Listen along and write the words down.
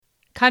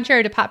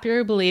Contrary to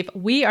popular belief,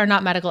 we are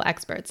not medical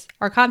experts.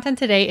 Our content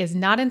today is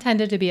not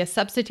intended to be a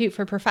substitute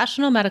for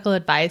professional medical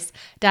advice,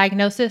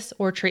 diagnosis,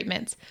 or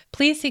treatments.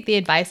 Please seek the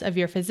advice of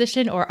your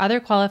physician or other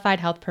qualified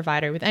health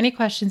provider with any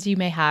questions you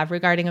may have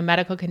regarding a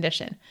medical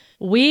condition.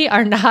 We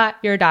are not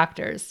your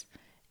doctors.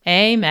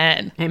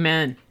 Amen.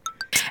 Amen.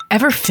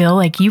 Ever feel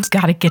like you've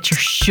got to get your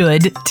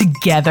should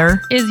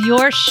together? Is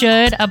your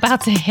should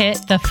about to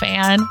hit the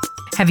fan?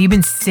 Have you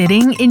been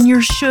sitting in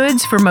your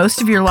shoulds for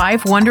most of your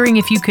life, wondering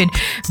if you could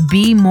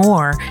be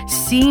more,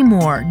 see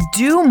more,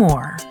 do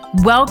more?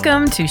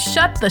 Welcome to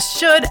Shut the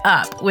Should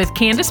Up with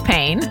Candace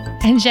Payne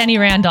and Jenny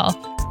Randall.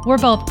 We're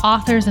both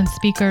authors and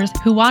speakers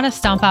who want to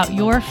stomp out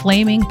your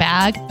flaming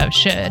bag of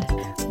should.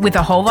 With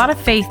a whole lot of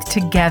faith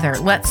together,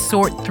 let's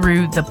sort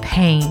through the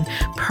pain,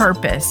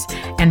 purpose,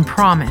 and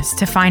promise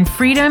to find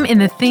freedom in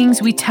the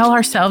things we tell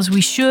ourselves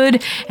we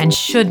should and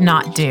should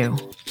not do.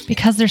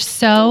 Because there's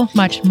so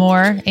much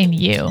more in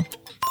you.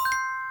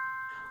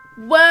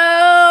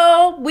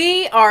 Well,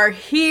 we are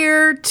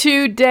here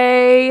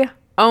today.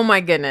 Oh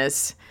my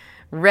goodness.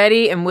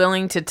 Ready and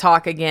willing to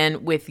talk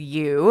again with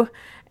you.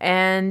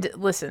 And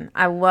listen,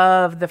 I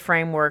love the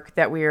framework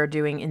that we are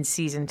doing in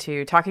season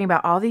 2, talking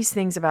about all these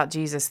things about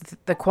Jesus,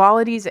 the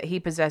qualities that he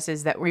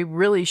possesses that we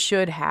really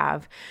should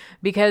have,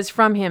 because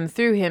from him,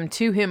 through him,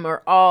 to him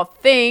are all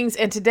things.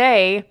 And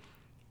today,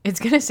 it's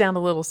going to sound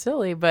a little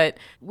silly, but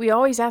we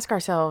always ask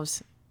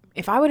ourselves,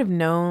 if I would have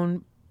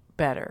known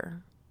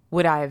better,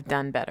 would I have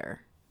done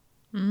better?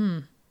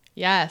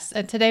 Yes.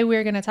 And today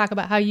we're going to talk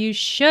about how you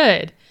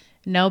should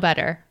know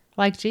better,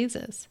 like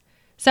Jesus.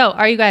 So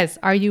are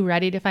you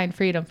ready to find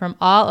freedom from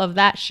all of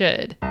that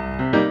should?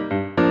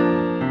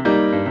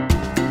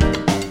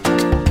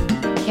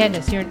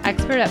 Candace, you're an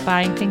expert at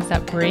buying things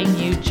that bring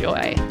you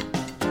joy.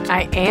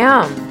 I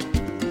am.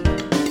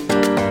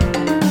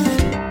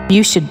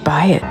 You should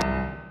buy it.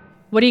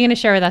 What are you going to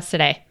share with us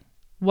today?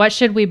 What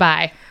should we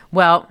buy?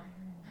 Well,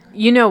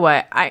 you know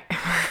what?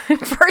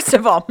 First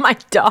of all, my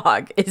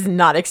dog is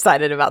not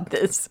excited about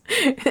this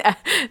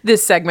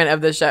segment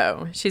of the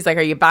show. She's like,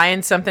 "Are you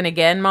buying something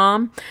again,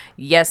 Mom?"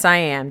 Yes, I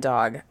am,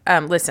 dog.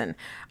 Listen,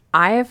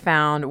 I have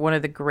found one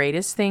of the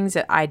greatest things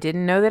that I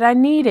didn't know that I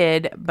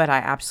needed, but I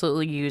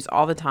absolutely use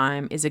all the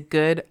time is a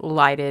good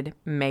lighted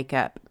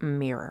makeup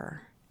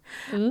mirror.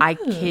 Ooh. I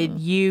kid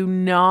you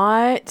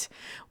not.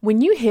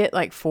 When you hit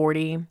like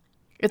 40,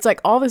 it's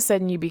like all of a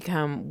sudden you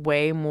become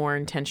way more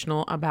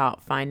intentional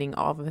about finding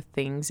all the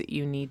things that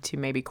you need to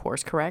maybe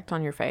course correct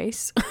on your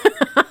face.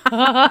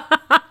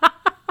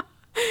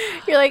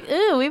 You're like,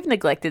 ooh, we've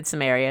neglected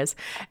some areas.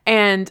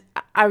 And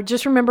I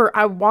just remember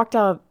I walked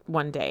out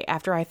one day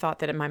after I thought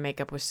that my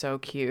makeup was so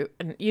cute.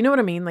 And you know what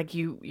I mean? Like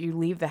you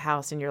leave the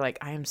house and you're like,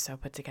 I am so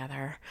put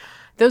together.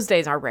 Those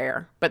days are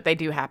rare, but they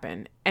do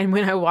happen. And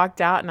when I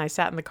walked out and I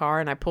sat in the car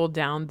and I pulled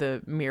down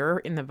the mirror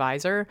in the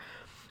visor,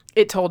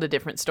 it told a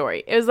different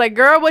story. It was like,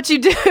 girl, what you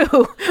do?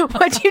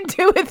 What you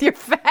do with your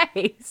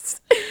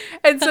face?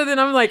 And so then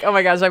I'm like, oh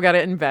my gosh, I've got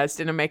to invest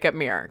in a makeup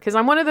mirror. Because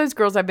I'm one of those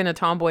girls, I've been a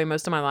tomboy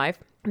most of my life.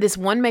 This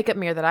one makeup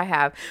mirror that I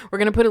have, we're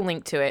going to put a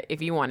link to it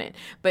if you want it.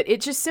 But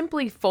it just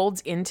simply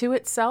folds into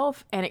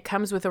itself and it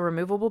comes with a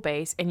removable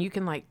base and you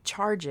can like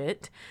charge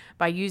it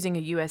by using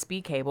a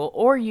USB cable,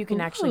 or you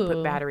can actually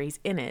put batteries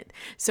in it.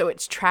 So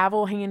it's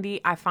travel handy.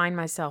 I find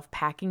myself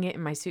packing it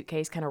in my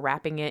suitcase, kind of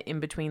wrapping it in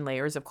between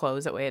layers of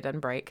clothes. That way it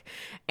doesn't break.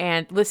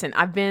 And listen,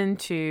 I've been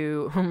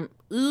to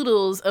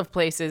oodles of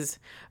places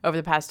over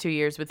the past 2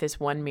 years with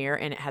this one mirror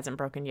and it hasn't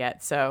broken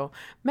yet. So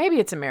maybe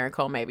it's a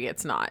miracle, maybe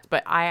it's not.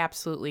 But I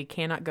absolutely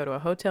cannot go to a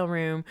hotel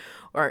room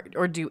or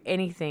do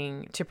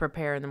anything to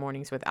prepare in the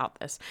mornings without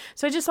this.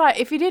 So I just thought,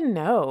 if you didn't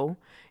know,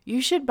 you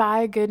should buy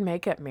a good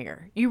makeup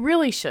mirror. You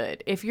really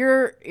should. If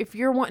you're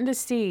wanting to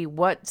see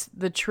what's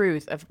the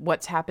truth of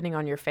what's happening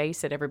on your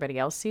face that everybody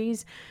else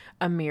sees,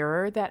 a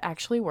mirror that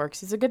actually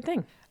works is a good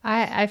thing.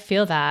 I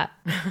feel that.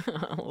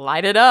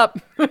 Light it up.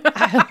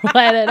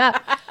 Light it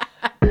up.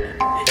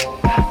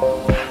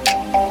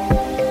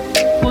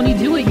 Won't he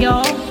do it,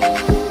 y'all?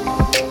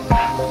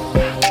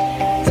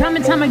 Time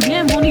and time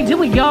again, won't he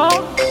do it, y'all?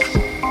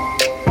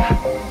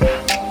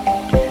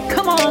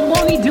 Come on,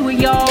 won't he do it,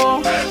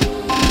 y'all?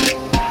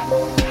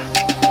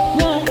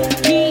 Won't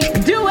he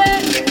do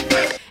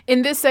it?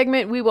 In this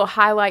segment, we will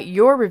highlight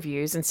your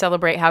reviews and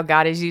celebrate how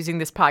God is using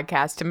this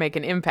podcast to make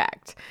an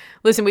impact.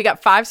 Listen, we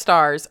got 5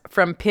 stars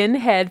from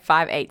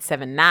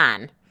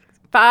Pinhead5879.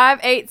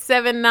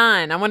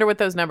 5879. I wonder what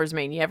those numbers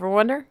mean. You ever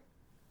wonder?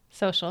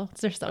 Social.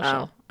 It's their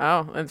social.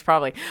 Oh, that's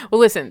probably. Well,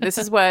 listen, this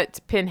is what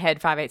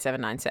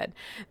Pinhead5879 said.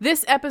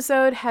 This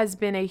episode has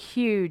been a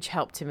huge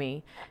help to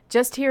me.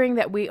 Just hearing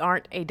that we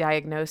aren't a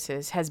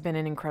diagnosis has been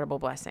an incredible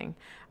blessing.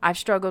 I've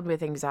struggled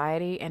with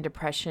anxiety and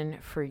depression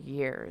for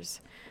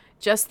years.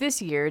 Just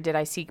this year did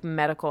I seek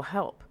medical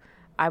help.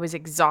 I was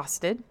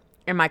exhausted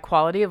and my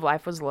quality of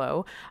life was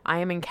low. I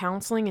am in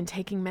counseling and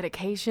taking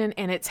medication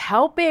and it's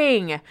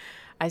helping.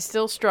 I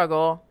still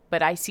struggle,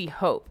 but I see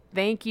hope.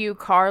 Thank you,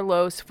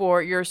 Carlos,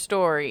 for your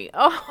story.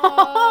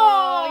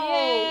 Oh,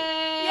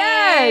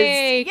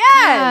 yay!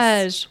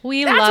 Yes! Gosh,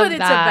 we That's love what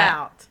it's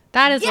about.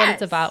 That is what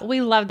it's about.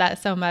 We love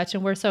that so much,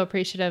 and we're so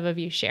appreciative of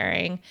you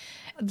sharing.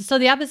 So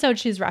the episode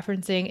she's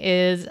referencing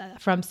is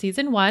from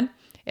season 1.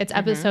 It's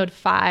episode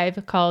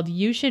 5 called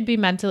You Should Be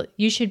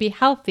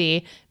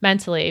Healthy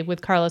Mentally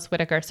with Carlos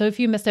Whitaker. So if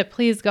you missed it,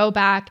 please go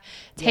back,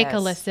 take a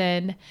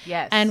listen.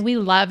 Yes. And we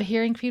love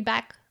hearing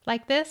feedback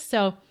like this.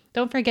 So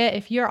don't forget,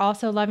 if you're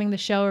also loving the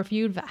show, or if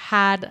you've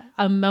had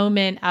a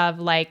moment of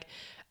like,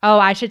 oh,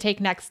 I should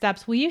take next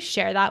steps, will you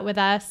share that with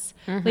us?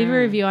 Leave a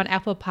review on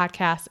Apple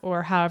Podcasts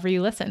or however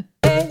you listen.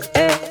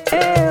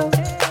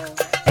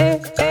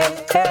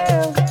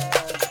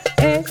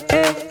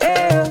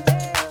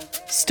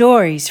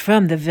 Stories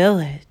from the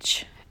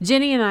village.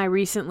 Jenny and I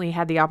recently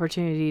had the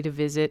opportunity to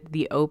visit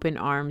the Open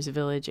Arms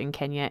Village in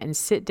Kenya and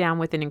sit down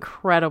with an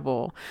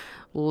incredible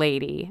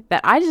lady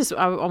that I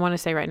want to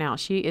say right now,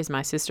 she is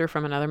my sister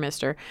from another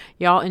mister.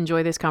 Y'all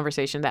enjoy this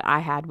conversation that I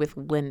had with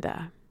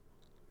Linda.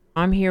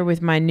 I'm here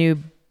with my new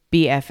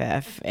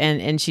BFF,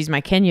 and she's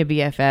my Kenya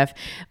BFF.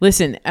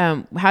 Listen,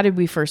 how did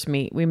we first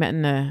meet? We met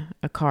in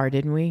a car,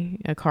 didn't we?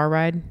 A car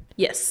ride?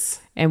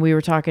 Yes. And we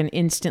were talking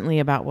instantly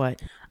about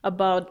what?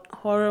 About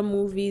horror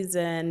movies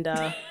and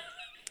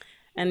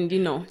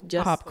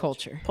just Pop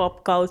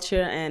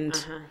culture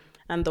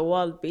and the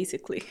world,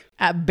 basically.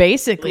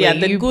 Basically. Yeah,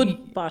 the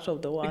good part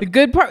of the world. The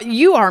good part.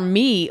 You are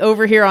me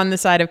over here on the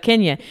side of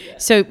Kenya. Yeah.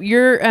 So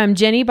you're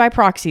Jenny by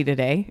proxy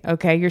today.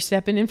 Okay, you're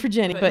stepping in for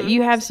Jenny. But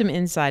you have some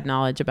inside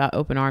knowledge about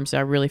Open Arms that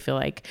I really feel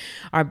like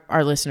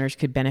our listeners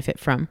could benefit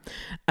from.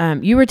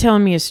 You were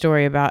telling me a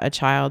story about a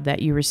child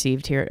that you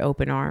received here at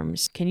Open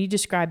Arms. Can you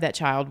describe that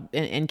child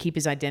and keep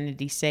his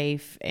identity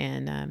safe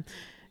and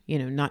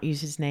not use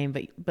his name,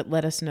 but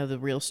let us know the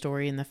real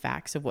story and the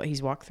facts of what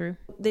he's walked through?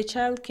 The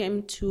child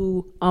came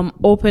to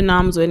Open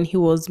Arms when he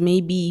was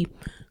maybe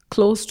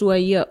close to a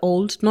year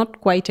old, not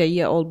quite a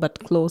year old,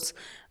 but close.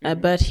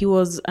 But he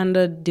was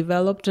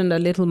underdeveloped and a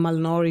little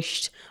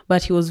malnourished,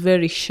 but he was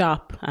very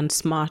sharp and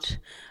smart.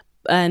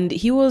 And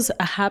he was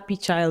a happy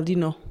child,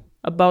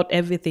 about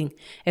everything,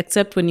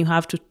 except when you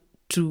have to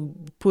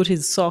put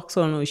his socks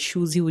on or his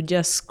shoes, he would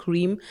just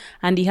scream.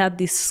 And he had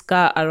this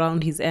scar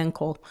around his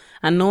ankle,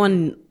 and no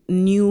one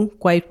knew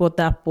quite what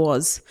that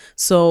was.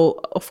 So,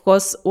 of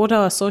course, what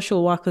our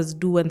social workers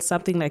do when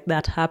something like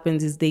that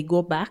happens is they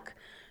go back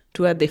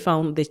to where they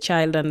found the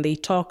child and they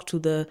talk to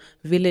the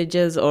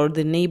villagers or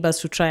the neighbors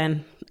to try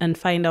and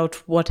find out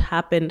what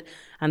happened.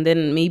 And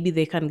then maybe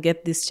they can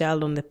get this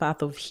child on the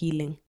path of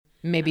healing.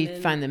 Maybe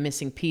find the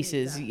missing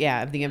pieces,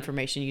 of the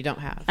information you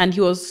don't have. And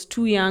he was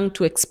too young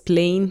to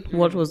explain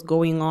what was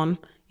going on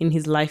in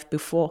his life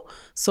before.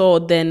 So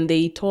then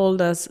they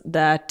told us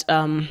that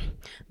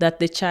that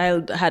the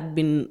child had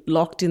been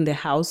locked in the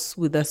house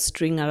with a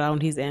string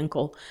around his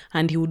ankle,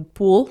 and he would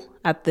pull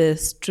at the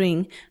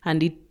string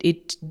and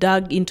it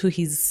dug into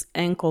his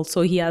ankle.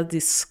 So he has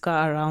this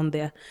scar around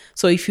there.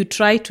 So if you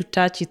try to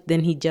touch it,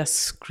 then he just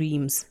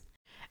screams.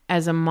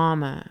 As a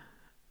mama,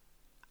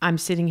 I'm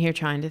sitting here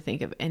trying to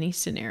think of any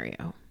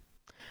scenario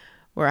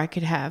where I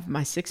could have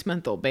my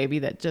 6-month-old baby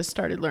that just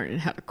started learning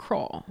how to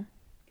crawl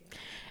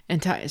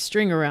and tie a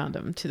string around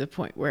him to the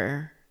point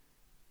where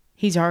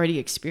he's already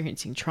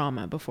experiencing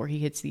trauma before he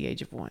hits the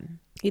age of 1.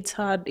 It's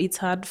hard. It's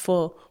hard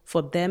for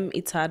them.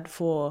 It's hard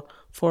for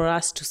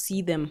us to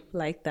see them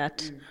like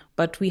that.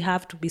 But we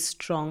have to be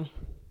strong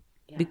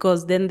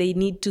because then they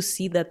need to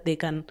see that they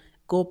can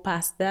go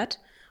past that.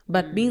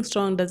 But being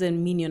strong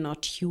doesn't mean you're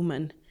not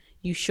human.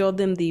 You show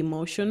them the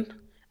emotion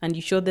and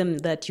you show them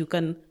that you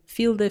can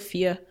feel the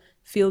fear,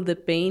 feel the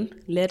pain,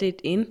 let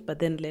it in, but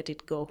then let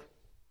it go.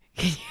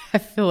 I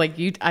feel like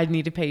I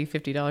need to pay you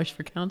 $50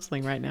 for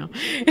counseling right now.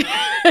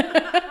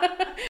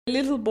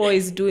 Little boy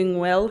is doing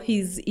well.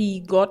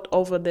 He got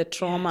over the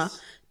trauma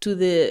to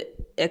the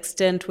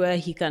extent where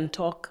he can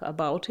talk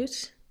about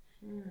it.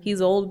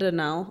 He's older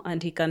now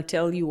and he can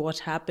tell you what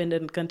happened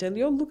and can tell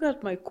you, oh, look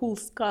at my cool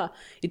scar.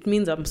 It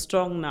means I'm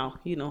strong now,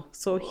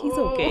 So he's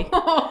okay.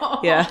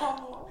 Yeah,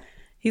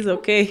 he's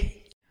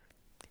okay.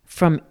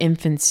 From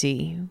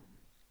infancy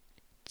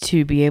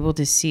to be able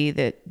to see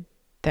that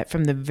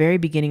from the very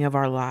beginning of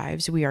our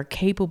lives, we are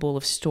capable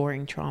of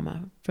storing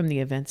trauma from the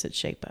events that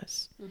shape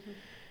us. Mm-hmm.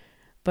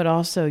 But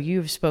also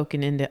you've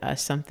spoken into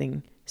us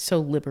something so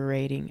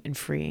liberating and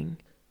freeing.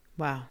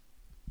 Wow.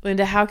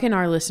 Linda, how can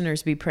our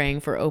listeners be praying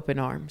for Open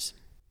Arms?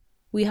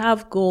 We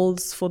have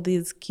goals for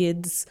these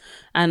kids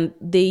and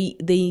they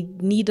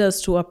need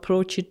us to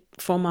approach it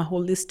from a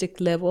holistic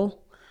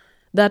level.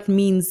 That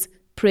means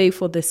pray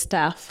for the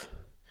staff.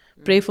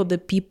 Pray for the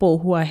people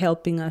who are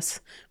helping us.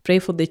 Pray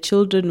for the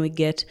children we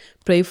get.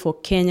 Pray for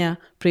Kenya.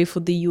 Pray for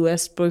the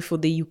US. Pray for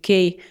the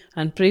UK.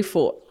 And pray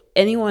for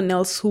anyone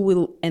else who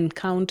will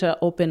encounter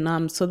Open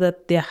Arms so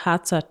that their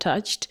hearts are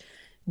touched.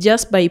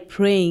 Just by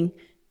praying,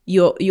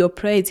 your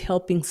prayer is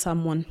helping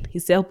someone.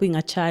 It's helping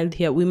a child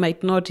here. We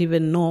might not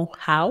even know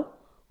how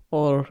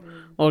or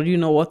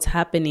what's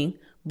happening,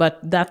 but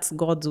that's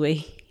God's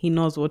way. He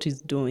knows what he's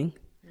doing.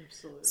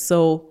 Absolutely.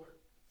 So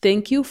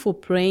thank you for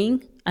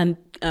praying. And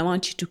I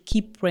want you to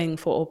keep praying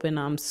for Open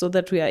Arms so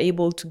that we are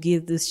able to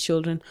give these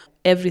children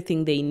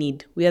everything they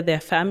need. We are their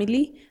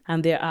family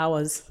and they're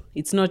ours.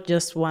 It's not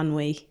just one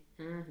way.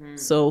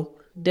 So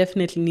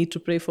definitely need to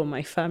pray for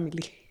my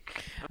family.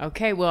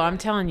 Okay, well, I'm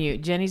telling you,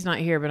 Jenny's not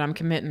here, but I'm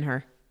committing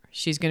her.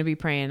 She's going to be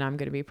praying. I'm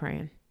going to be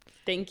praying.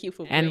 Thank you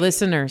for And praying.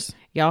 listeners,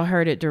 y'all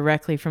heard it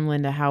directly from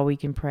Linda, how we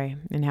can pray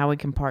and how we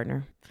can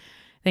partner.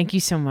 Thank you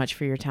so much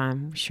for your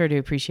time. Sure do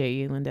appreciate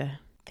you, Linda.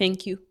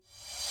 Thank you.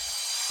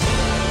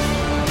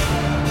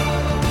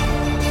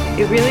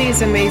 It really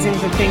is amazing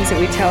the things that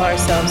we tell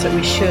ourselves that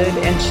we should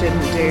and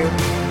shouldn't do.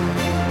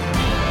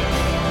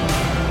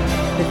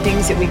 The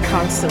things that we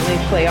constantly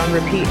play on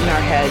repeat in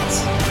our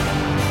heads.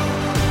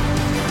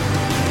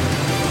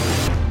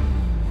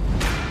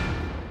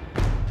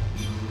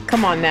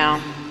 Come on now.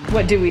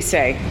 What do we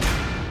say?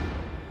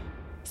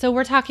 So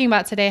we're talking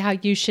about today how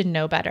you should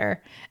know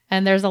better.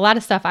 And there's a lot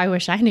of stuff I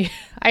wish I knew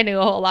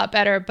a whole lot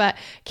better. But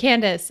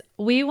Candace,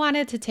 we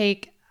wanted to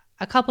take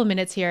a couple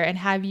minutes here and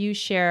have you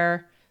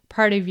share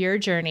part of your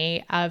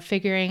journey of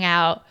figuring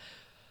out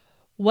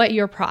what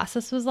your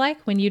process was like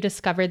when you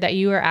discovered that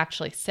you were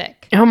actually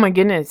sick. Oh my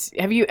goodness.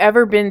 Have you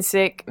ever been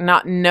sick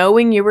not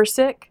knowing you were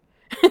sick?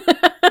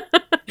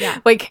 Yeah.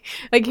 Like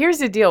here's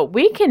the deal.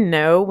 We can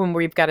know when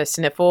we've got a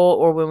sniffle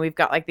or when we've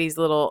got like these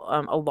little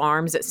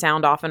alarms that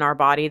sound off in our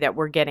body that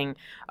we're getting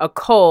a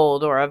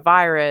cold or a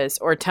virus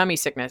or tummy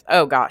sickness.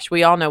 Oh gosh,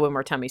 we all know when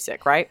we're tummy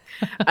sick, right?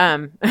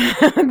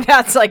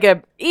 That's like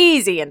a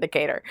easy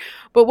indicator.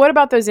 But what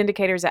about those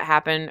indicators that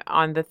happen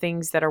on the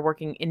things that are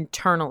working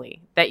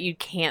internally that you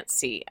can't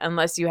see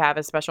unless you have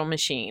a special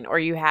machine or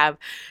you have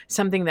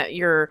something that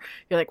you're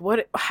like,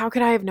 what? How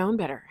could I have known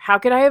better? How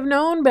could I have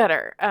known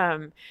better?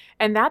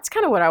 And that's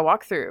kind of what I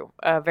walked through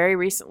very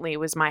recently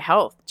was my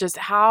health. Just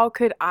how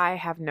could I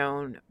have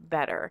known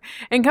better?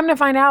 And come to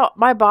find out,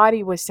 my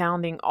body was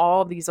sounding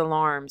all these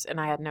alarms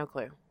and I had no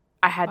clue.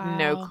 I had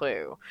no Wow.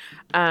 clue.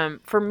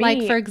 For me,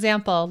 Like, for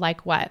example,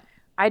 like what?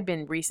 I'd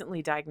been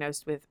recently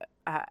diagnosed with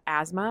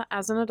asthma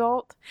as an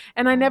adult,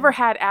 and I never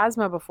had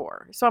asthma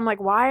before. So I'm like,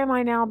 why am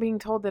I now being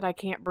told that I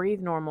can't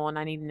breathe normal and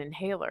I need an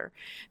inhaler?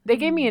 They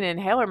gave me an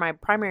inhaler, my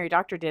primary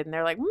doctor did, and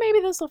they're like, well,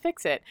 maybe this will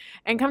fix it.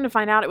 And come to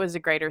find out, it was a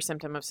greater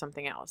symptom of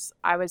something else.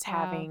 I was Wow.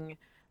 having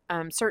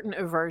certain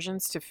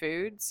aversions to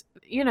foods.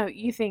 You know,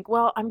 you think,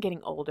 well, I'm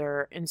getting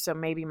older, and so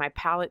maybe my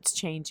palate's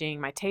changing,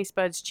 my taste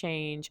buds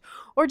change,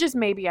 or just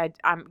maybe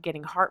I'm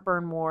getting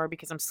heartburn more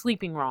because I'm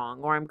sleeping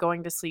wrong, or I'm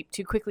going to sleep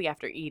too quickly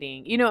after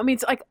eating. You know, I mean,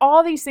 it's like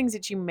all these things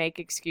that you make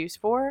excuse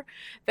for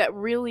that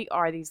really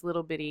are these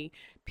little bitty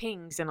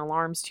pings and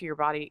alarms to your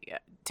body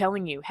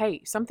telling you,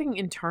 hey, something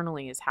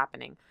internally is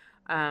happening.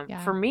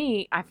 Yeah. For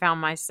me, I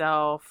found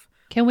myself,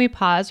 Can we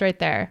pause right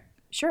there?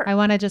 sure. I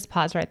want to just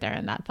pause right there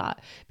in that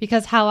thought,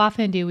 because how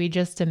often do we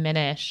just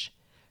diminish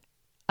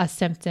a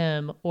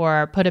symptom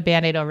or put a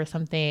Band-Aid over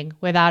something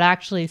without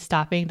actually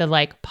stopping to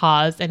like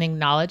pause and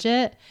acknowledge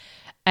it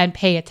and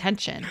pay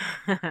attention?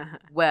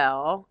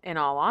 Well, in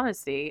all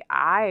honesty,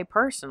 I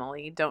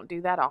personally don't do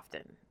that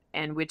often.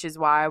 And which is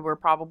why we're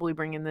probably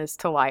bringing this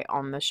to light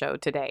on the show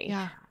today.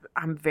 Yeah.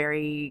 I'm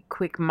very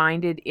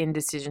quick-minded in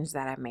decisions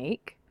that I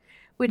make,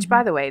 which,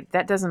 by the way,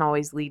 that doesn't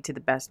always lead to the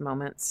best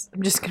moments.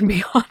 I'm just going to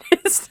be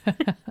honest.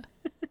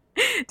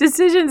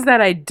 Decisions that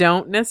I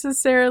don't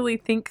necessarily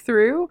think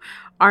through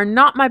are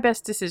not my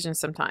best decisions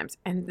sometimes.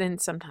 And then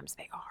sometimes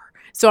they are.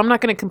 So I'm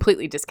not going to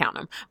completely discount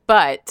them.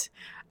 But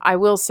I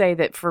will say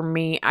that for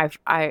me,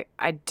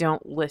 I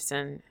don't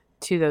listen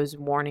to those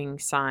warning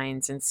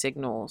signs and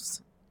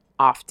signals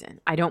often.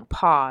 I don't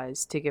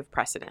pause to give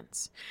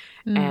precedence.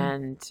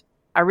 And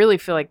I really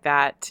feel like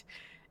that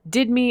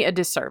did me a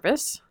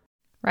disservice.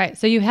 Right.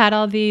 So you had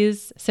all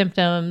these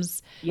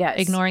symptoms, Yes.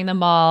 ignoring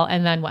them all,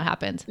 and then what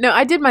happened? No,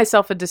 I did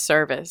myself a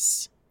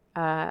disservice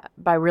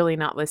by really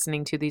not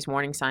listening to these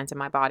warning signs in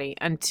my body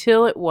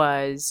until it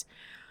was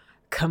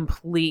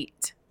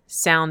complete,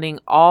 sounding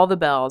all the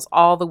bells,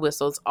 all the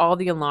whistles, all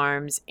the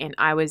alarms, and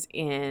I was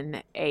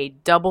in a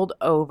doubled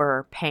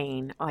over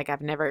pain like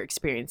I've never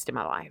experienced in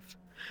my life.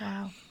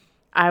 Wow.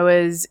 I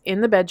was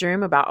in the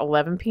bedroom about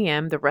 11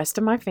 p.m. The rest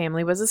of my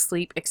family was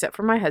asleep except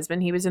for my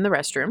husband. He was in the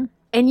restroom.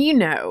 And you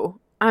know,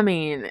 I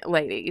mean,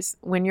 ladies,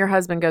 when your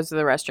husband goes to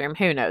the restroom,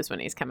 who knows when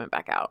he's coming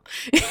back out?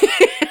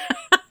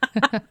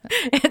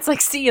 It's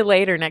like, see you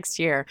later next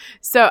year.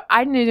 So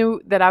I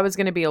knew that I was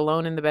going to be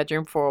alone in the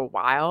bedroom for a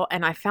while.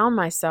 And I found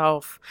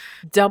myself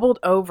doubled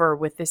over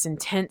with this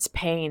intense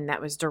pain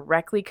that was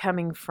directly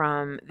coming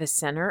from the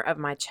center of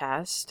my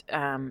chest,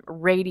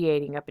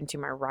 radiating up into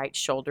my right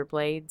shoulder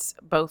blades,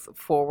 both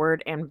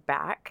forward and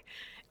back.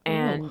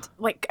 And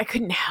like, I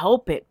couldn't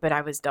help it, but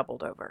I was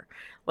doubled over.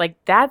 Like,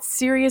 that's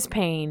serious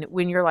pain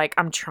when you're like,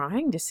 I'm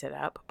trying to sit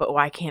up, but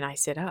why can't I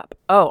sit up?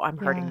 Oh, I'm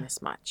hurting Yeah.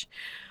 this much.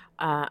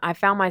 I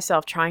found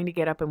myself trying to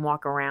get up and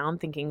walk around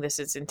thinking this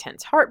is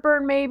intense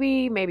heartburn,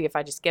 maybe if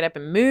I just get up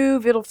and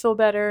move, it'll feel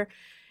better.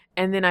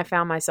 And then I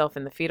found myself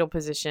in the fetal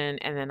position,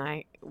 and then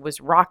I was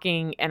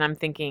rocking, and I'm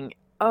thinking,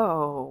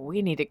 oh,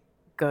 we need to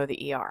go to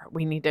the ER.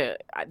 We need to,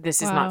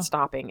 this is Wow. not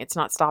stopping. It's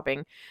not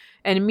stopping.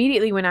 And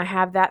immediately when I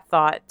have that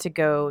thought to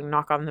go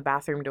knock on the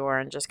bathroom door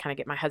and just kind of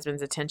get my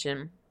husband's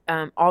attention,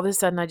 all of a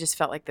sudden I just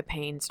felt like the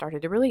pain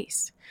started to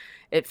release.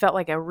 It felt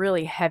like a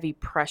really heavy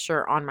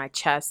pressure on my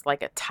chest,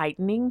 like a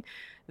tightening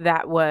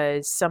that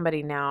was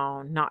somebody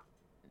now not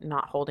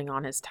holding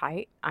on as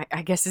tight,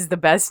 I guess is the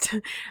best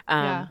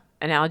Yeah.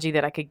 analogy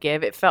that I could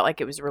give. It felt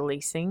like it was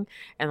releasing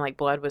and like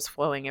blood was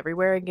flowing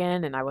everywhere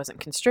again, and I wasn't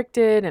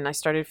constricted, and I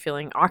started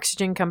feeling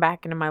oxygen come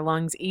back into my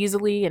lungs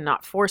easily and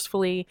not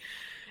forcefully.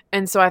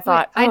 And so I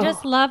thought, I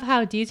just love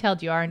how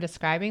detailed you are in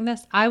describing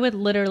this. I would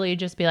literally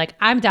just be like,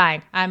 I'm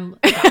dying. I'm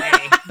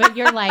dying. But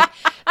you're like,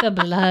 the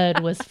blood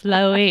was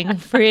flowing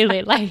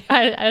freely. Like,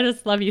 I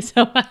just love you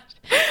so much.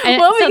 And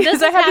well, so because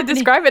this I is had to happening-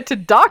 describe it to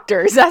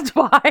doctors. That's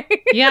why.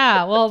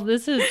 Yeah. Well,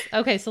 this is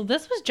okay. So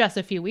this was just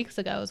a few weeks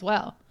ago as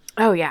well.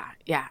 Oh, yeah.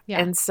 Yeah. Yeah.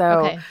 And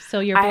so okay.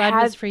 So your I blood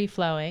had- was free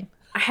flowing.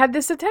 I had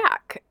this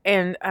attack,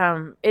 and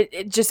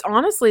it just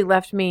honestly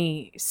left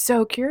me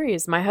so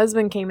curious. My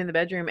husband came in the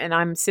bedroom, and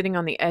I'm sitting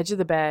on the edge of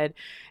the bed,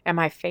 and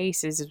my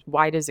face is as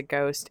white as a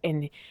ghost,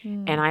 and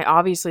I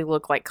obviously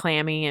look like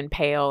clammy and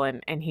pale,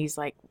 and he's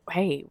like,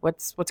 "Hey,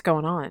 what's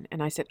going on?"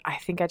 And I said, "I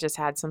think I just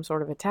had some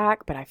sort of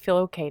attack, but I feel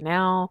okay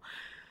now."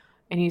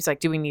 And he's like,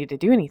 "Do we need to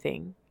do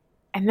anything?"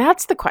 And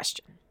that's the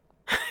question.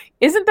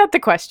 Isn't that the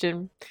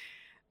question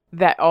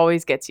that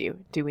always gets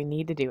you? Do we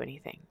need to do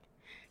anything?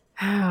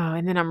 Oh,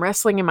 and then I'm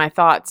wrestling in my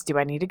thoughts. Do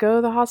I need to go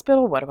to the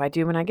hospital? What do I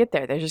do when I get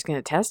there? They're just going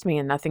to test me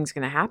and nothing's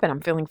going to happen. I'm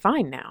feeling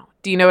fine now.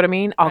 Do you know what I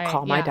mean? I'll Right,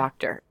 call my yeah.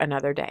 doctor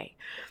another day.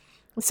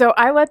 So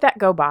I let that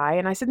go by,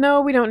 and I said,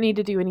 no, we don't need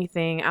to do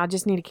anything. I'll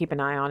just need to keep an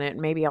eye on it.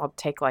 Maybe I'll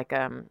take like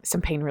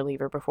some pain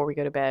reliever before we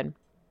go to bed.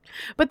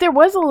 But there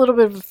was a little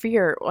bit of a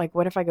fear, like,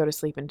 what if I go to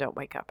sleep and don't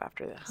wake up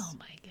after this? Oh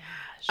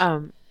my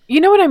gosh. You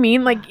know what I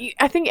mean? Like,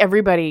 I think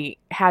everybody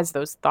has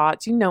those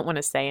thoughts. You don't want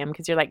to say them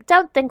because you're like,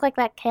 don't think like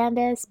that,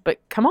 Candace. But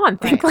come on,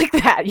 think Right.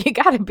 like that. You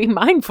got to be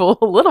mindful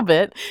a little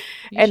bit.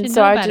 You and should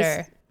so know I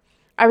better.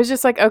 I was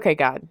just like, okay,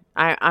 God,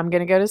 I'm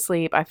going to go to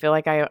sleep. I feel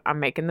like I'm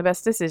making the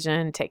best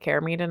decision. Take care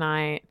of me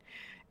tonight.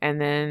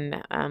 And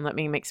then let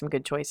me make some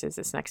good choices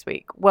this next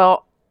week.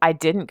 Well, I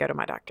didn't go to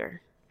my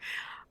doctor.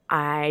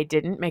 I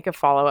didn't make a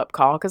follow-up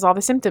call because all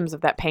the symptoms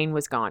of that pain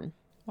was gone.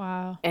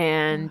 Wow.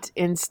 And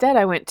instead,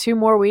 I went 2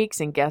 more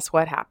weeks, and guess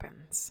what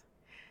happens?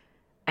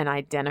 An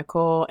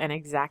identical and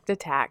exact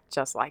attack,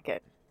 just like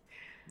it.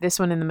 This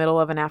one in the middle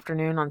of an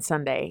afternoon on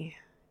Sunday.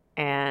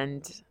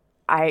 And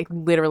I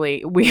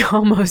literally,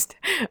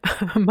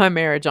 my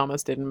marriage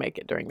almost didn't make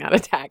it during that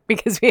attack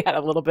because we had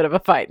a little bit of a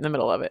fight in the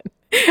middle of it.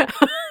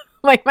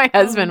 Like my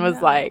husband was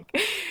like,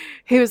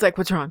 he was like,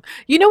 what's wrong?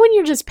 You know, when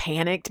you're just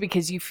panicked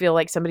because you feel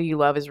like somebody you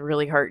love is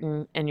really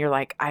hurting and you're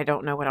like, I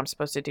don't know what I'm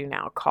supposed to do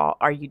now.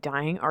 Are you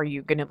dying? Are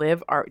you going to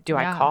live? Or do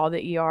I Yeah. call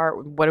the ER?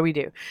 What do we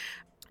do?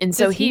 And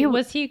so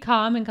Was he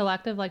calm and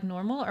collective like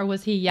normal, or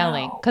was he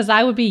yelling? Because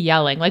I would be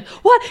yelling like,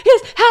 "What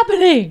is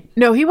happening?"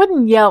 no, he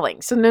wasn't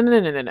yelling. So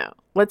no.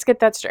 Let's get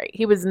that straight.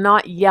 He was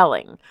not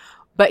yelling,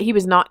 but he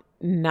was not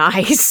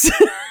nice.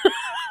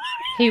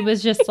 He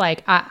was just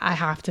like, I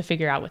have to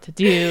figure out what to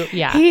do.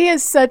 Yeah. He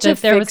is such a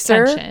There was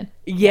fixer. tension.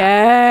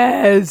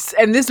 Yes.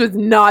 And this was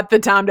not the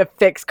time to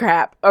fix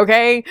crap.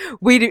 Okay.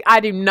 I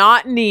do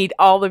not need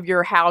all of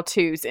your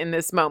how-tos in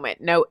this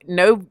moment. No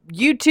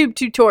YouTube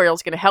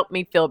tutorials going to help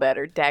me feel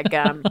better.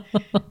 Dadgum.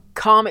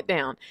 Calm it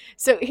down.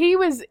 So he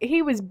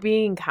was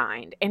being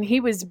kind and he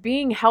was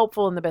being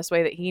helpful in the best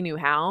way that he knew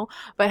how.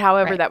 But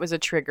however, Right. that was a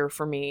trigger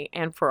for me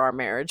and for our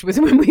marriage was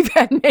when we've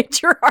had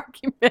major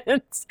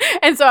arguments.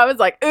 And so I was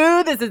like,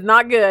 ooh, this is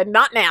not good.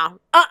 Not now.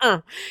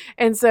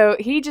 And so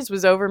he just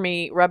was over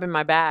me rubbing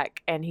my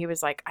back and he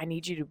was like, I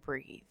need you to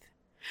breathe.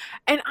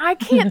 And I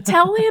can't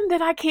tell him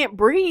that I can't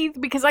breathe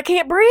because I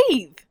can't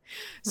breathe.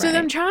 So Right.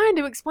 I'm trying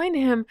to explain to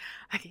him,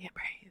 I can't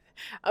breathe.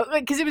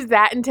 Because it was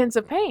that intense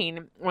of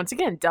pain. Once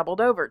again, doubled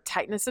over,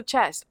 tightness of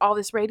chest, all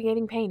this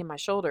radiating pain in my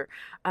shoulder.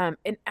 And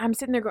I'm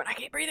sitting there going, I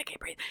can't breathe.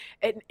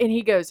 And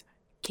he goes,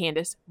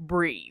 Candace,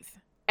 breathe.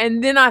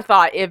 And then I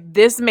thought, if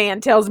this man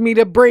tells me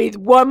to breathe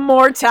one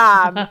more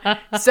time,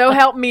 so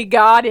help me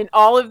God, in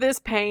all of this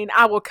pain,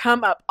 I will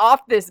come up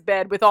off this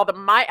bed with all the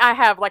might I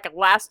have, like a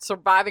last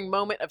surviving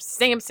moment of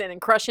Samson, and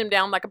crush him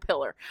down like a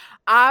pillar.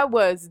 I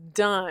was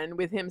done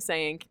with him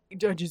saying,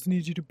 I just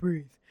need you to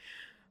breathe.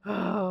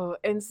 Oh,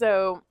 and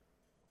so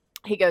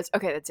he goes,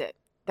 okay, that's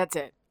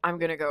it. I'm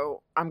going to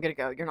go.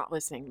 You're not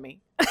listening to me.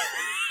 And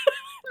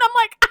I'm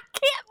like, I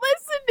can't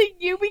listen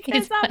to you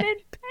because I'm in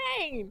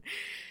pain.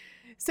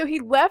 So he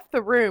left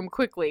the room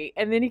quickly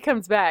and then he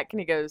comes back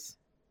and he goes,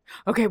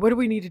 okay, what do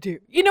we need to do?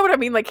 You know what I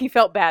mean? Like he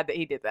felt bad that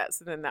he did that.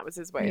 So then that was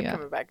his way of Yeah.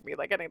 coming back to me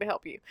like, I need to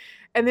help you.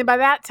 And then by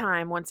that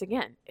time, once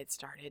again, it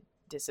started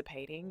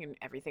dissipating and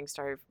everything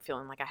started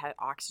feeling like I had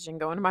oxygen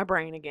going to my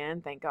brain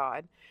again. Thank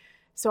God.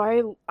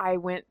 So I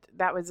went,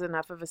 that was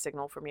enough of a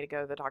signal for me to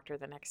go to the doctor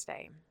the next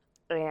day.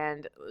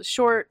 And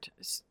short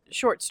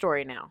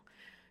story now,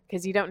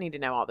 because you don't need to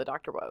know all the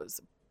doctor woes.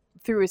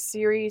 through a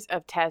series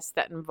of tests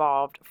that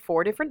involved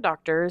 4 different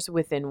doctors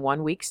within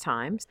 1 week's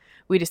time,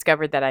 we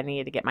discovered that I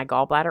needed to get my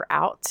gallbladder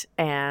out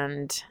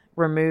and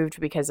removed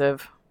because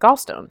of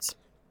gallstones.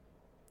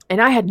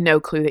 And I had no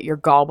clue that your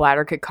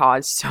gallbladder could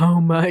cause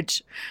so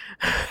much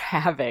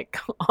havoc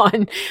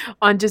on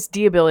just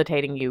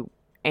debilitating you.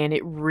 And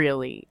it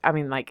really, I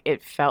mean, like,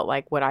 it felt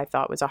like what I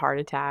thought was a heart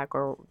attack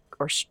or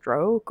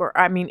stroke, or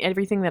I mean,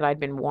 everything that I'd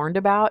been warned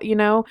about, you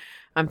know,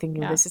 I'm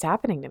thinking this is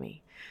happening to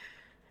me.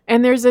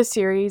 And there's a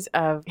series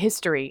of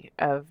history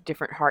of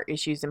different heart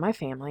issues in my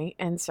family.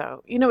 And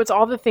so, you know, it's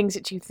all the things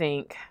that you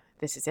think,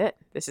 this is it.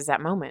 This is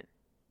that moment.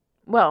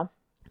 Well,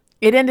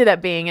 it ended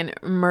up being an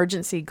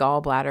emergency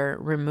gallbladder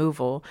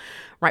removal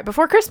right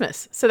before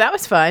Christmas. So that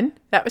was fun.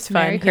 That was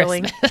fun. Merry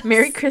Christmas.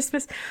 Merry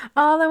Christmas.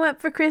 All I want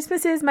for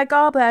Christmas is my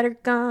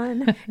gallbladder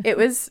gone. It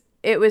was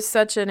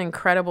such an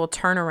incredible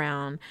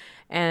turnaround.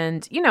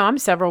 And, you know, I'm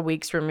several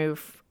weeks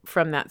removed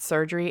from that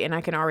surgery, and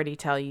I can already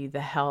tell you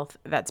the health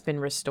that's been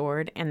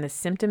restored and the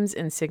symptoms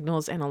and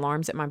signals and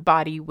alarms that my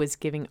body was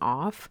giving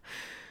off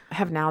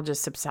have now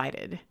just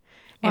subsided.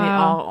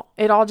 Wow.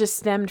 And it all just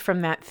stemmed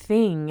from that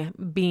thing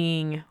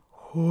being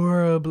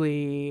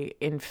horribly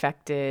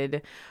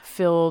infected,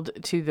 filled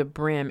to the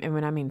brim. And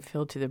when I mean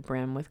filled to the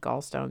brim with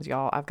gallstones,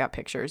 y'all, I've got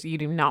pictures. You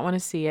do not want to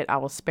see it. I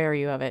will spare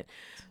you of it.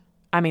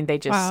 I mean, they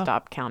just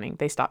stopped counting.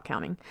 They stopped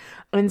counting.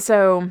 And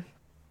so,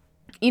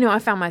 you know, I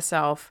found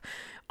myself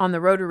on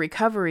the road to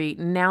recovery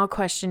now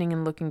questioning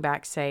and looking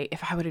back, say,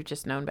 if I would have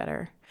just known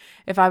better,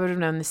 if I would have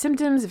known the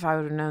symptoms, if I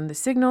would have known the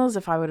signals,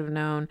 if I would have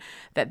known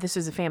that this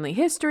was a family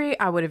history,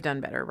 I would have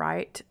done better,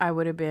 right? I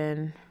would have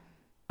been,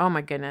 oh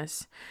my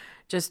goodness,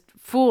 just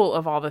full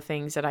of all the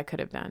things that I could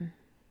have done.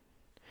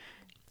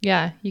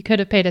 Yeah, you could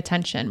have paid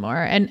attention more.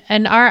 And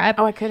our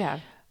I could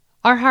have.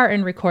 Our heart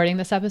in recording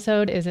this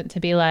episode isn't to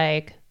be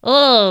like,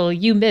 oh,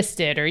 you missed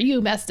it or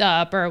you messed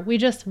up, or we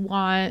just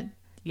want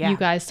you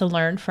guys to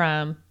learn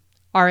from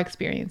our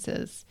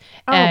experiences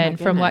and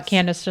from what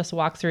Candace just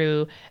walked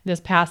through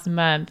this past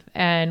month.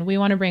 And we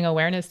want to bring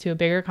awareness to a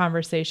bigger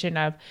conversation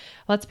of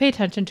let's pay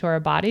attention to our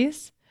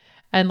bodies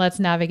and let's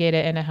navigate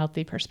it in a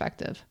healthy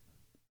perspective.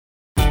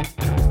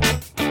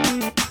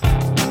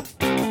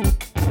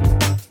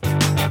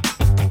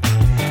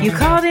 You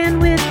called in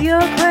with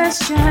your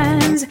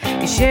questions.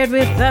 You shared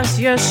with us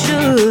your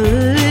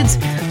shoulds.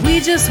 We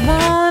just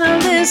want to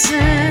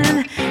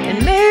listen,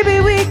 and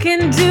maybe we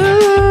can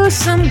do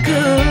some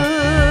good.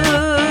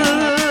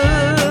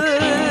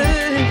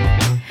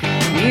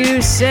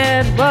 You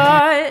said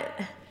what?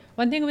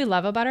 One thing we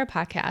love about our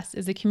podcast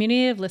is the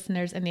community of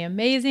listeners and the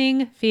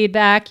amazing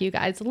feedback you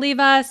guys leave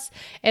us.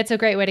 It's a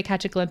great way to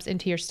catch a glimpse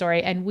into your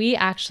story. And we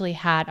actually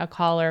had a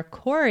caller,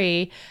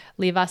 Corey,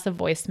 leave us a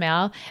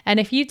voicemail. And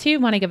if you too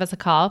want to give us a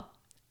call,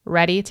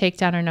 ready? Take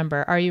down our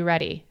number. Are you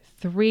ready?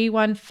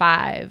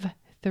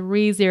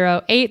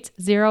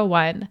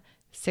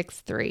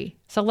 315-308-0163.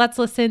 So let's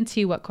listen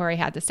to what Corey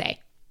had to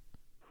say.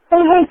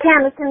 Hey,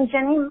 Candace and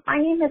Jenny. My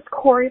name is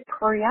Corey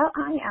Perea.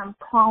 I am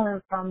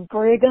calling from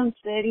Brigham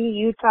City,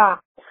 Utah.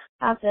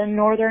 That's in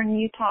northern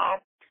Utah.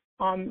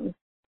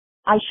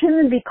 I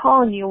shouldn't be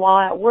calling you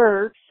while at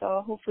work,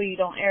 so hopefully you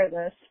don't air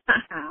this.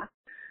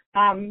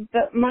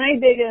 But my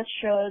biggest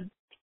should,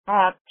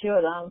 two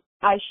of them,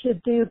 I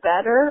should do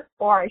better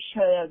or I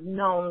should have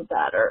known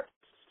better.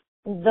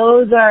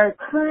 Those are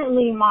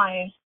currently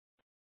my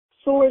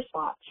sore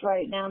spots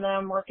right now that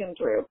I'm working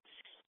through.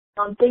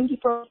 Thank you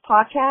for the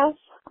podcast.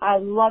 I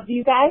love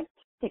you guys.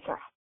 Take care.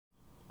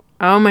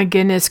 Oh my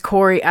goodness,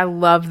 Corey, I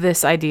love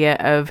this idea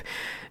of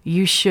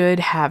you should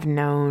have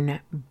known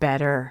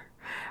better.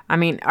 I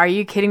mean, are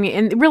you kidding me?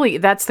 And really,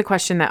 that's the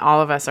question that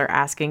all of us are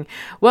asking.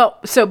 Well,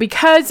 so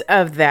because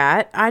of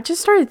that, I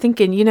just started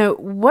thinking, you know,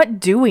 what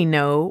do we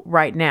know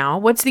right now?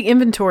 What's the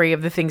inventory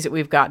of the things that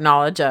we've got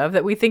knowledge of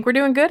that we think we're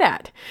doing good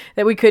at,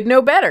 that we could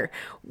know better?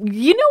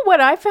 You know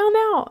what I found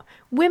out?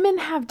 Women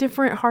have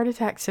different heart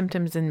attack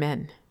symptoms than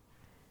men.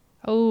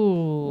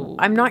 Oh,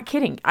 I'm not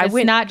kidding. It's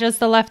not just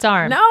the left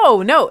arm.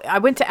 No. I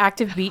went to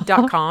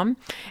activebeat.com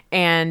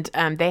and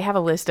they have a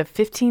list of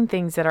 15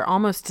 things that are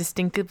almost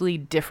distinctively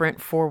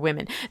different for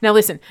women. Now,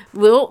 listen,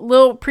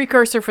 little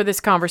precursor for this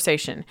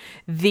conversation.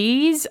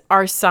 These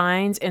are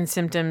signs and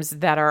symptoms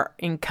that are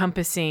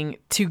encompassing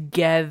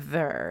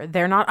together.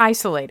 They're not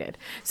isolated.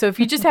 So if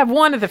you just have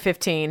one of the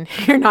 15,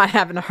 you're not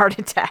having a heart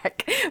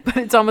attack. But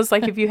it's almost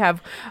like if you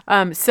have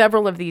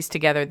several of these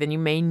together, then you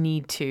may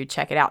need to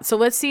check it out. So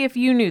let's see if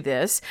you knew this.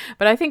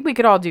 But I think we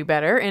could all do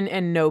better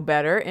and know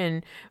better.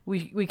 And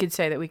we could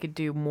say that we could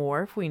do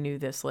more if we knew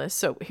this list.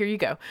 So here you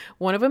go.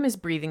 One of them is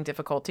breathing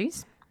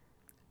difficulties,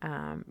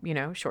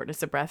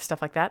 shortness of breath,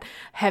 stuff like that.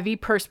 Heavy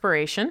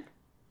perspiration.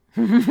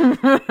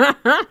 Oh,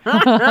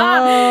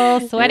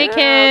 sweaty kids.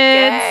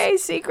 Okay,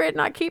 secret,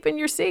 not keeping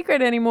your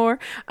secret anymore.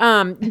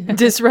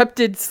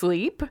 Disrupted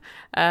sleep.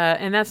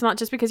 And that's not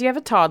just because you have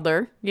a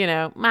toddler,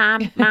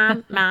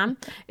 mom.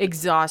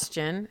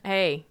 Exhaustion.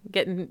 Hey,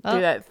 getting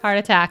through that heart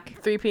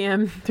attack. 3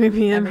 p.m.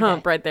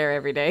 hump right there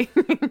every day.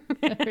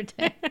 Every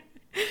day.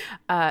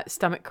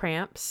 Stomach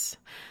cramps.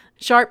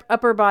 Sharp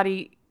upper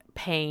body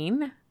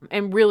pain.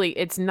 And really,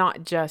 it's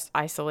not just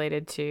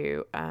isolated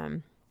to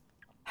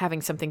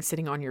having something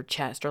sitting on your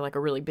chest or like a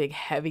really big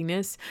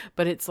heaviness,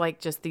 but it's like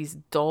just these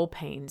dull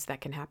pains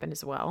that can happen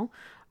as well.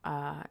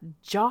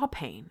 Jaw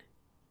pain.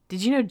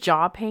 Did you know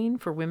jaw pain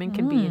for women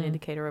can be an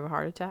indicator of a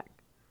heart attack?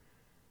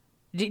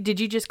 Did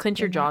you just clench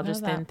your jaw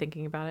just then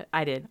thinking about it?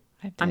 I did.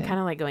 I'm kind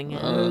of like going,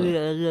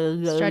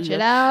 Stretch it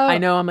out. I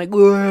know. I'm like,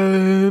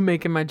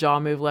 making my jaw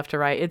move left to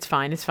right. It's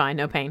fine. It's fine.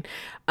 No pain.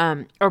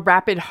 A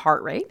rapid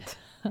heart rate.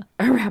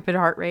 A rapid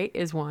heart rate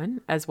is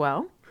one as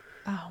well.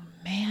 Oh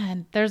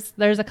man, there's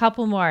a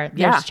couple more. There's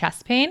Yeah.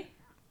 chest pain.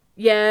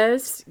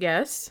 Yes.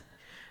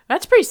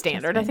 That's pretty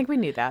standard. I think we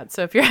knew that.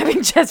 So if you're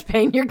having chest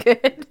pain, you're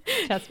good.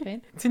 Chest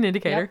pain. It's an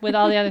indicator. Yep, with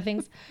all the other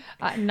things.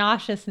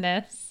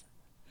 Nauseousness.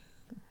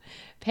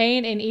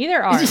 Pain in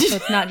either arm. So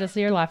it's not just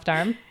your left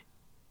arm.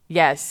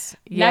 Yes.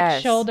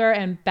 Neck, shoulder,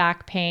 and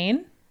back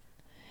pain.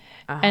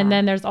 And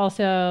then there's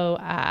also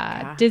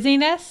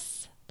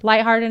dizziness,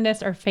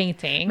 lightheartedness, or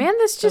fainting. Man,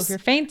 this So just- if you're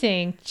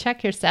fainting,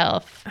 check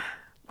yourself.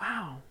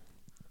 Wow.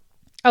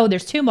 Oh,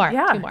 there's two more.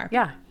 Yeah. Two more.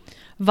 Yeah.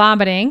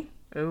 Vomiting.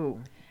 Ooh.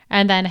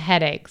 And then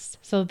headaches.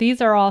 So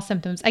these are all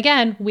symptoms.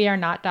 Again, we are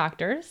not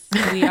doctors.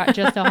 We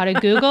just know how to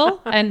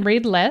Google and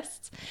read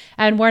lists.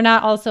 And we're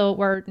not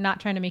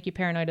trying to make you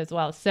paranoid as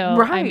well. So, I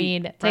Right,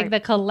 mean, take right. the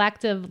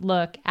collective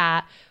look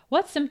at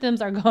what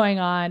symptoms are going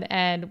on.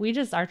 And we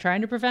just are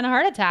trying to prevent a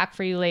heart attack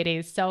for you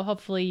ladies. So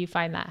hopefully you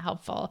find that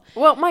helpful.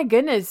 Well, my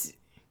goodness.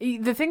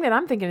 The thing that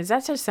I'm thinking is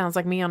that just sounds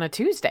like me on a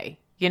Tuesday.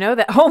 You know,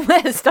 that whole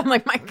list. I'm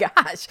like, my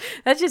gosh,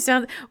 that just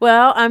sounds,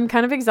 well, I'm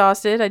kind of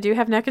exhausted. I do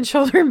have neck and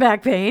shoulder and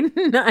back pain.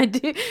 I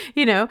do,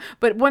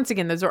 but once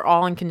again, those are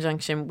all in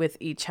conjunction with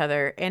each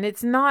other. And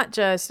it's not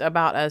just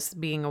about us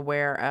being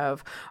aware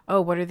of, oh,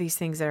 what are these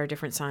things that are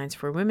different signs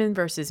for women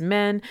versus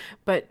men?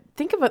 But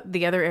think about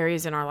the other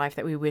areas in our life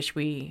that we wish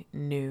we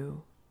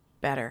knew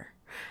better.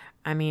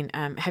 I mean,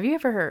 have you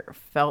ever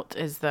felt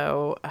as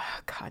though, oh,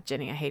 God,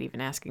 Jenny, I hate even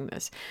asking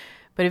this.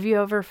 But have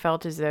you ever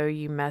felt as though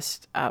you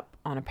messed up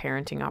on a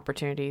parenting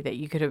opportunity that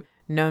you could have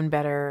known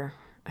better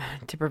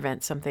to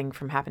prevent something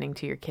from happening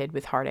to your kid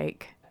with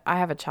heartache? I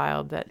have a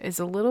child that is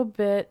a little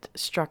bit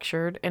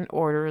structured and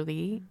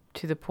orderly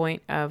to the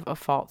point of a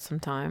fault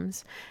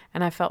sometimes.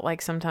 And I felt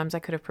like sometimes I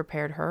could have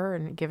prepared her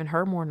and given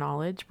her more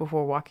knowledge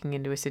before walking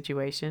into a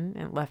situation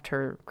and left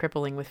her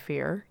crippling with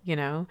fear,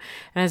 And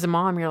as a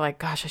mom, you're like,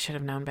 gosh, I should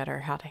have known better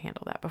how to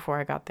handle that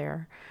before I got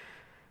there.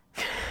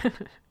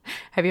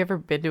 Have you ever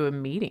been to a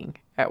meeting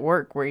at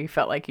work where you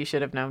felt like you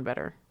should have known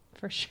better?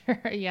 For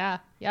sure. Yeah.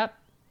 Yep.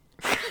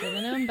 Should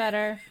have known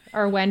better.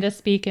 Or when to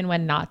speak and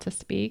when not to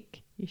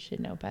speak. You should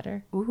know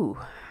better. Ooh.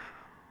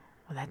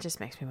 Well, that just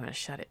makes me want to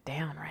shut it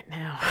down right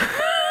now.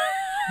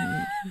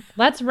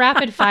 Let's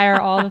rapid fire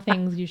all the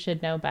things you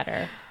should know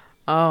better.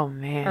 Oh,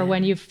 man. Or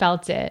when you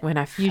felt it. When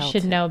I you felt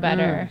should it. know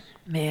better.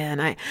 Man,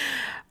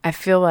 I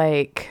feel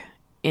like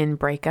in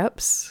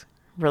breakups,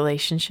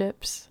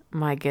 relationships,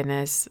 my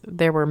goodness,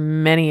 there were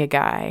many a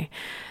guy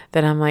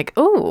that I'm like,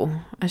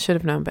 oh, I should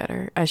have known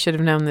better. I should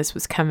have known this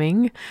was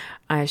coming.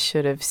 I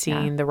should have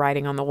seen the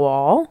writing on the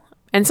wall.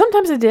 And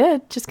sometimes I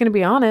did, just going to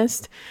be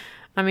honest.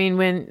 I mean,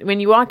 when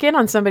you walk in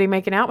on somebody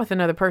making out with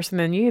another person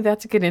than you,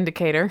 that's a good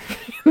indicator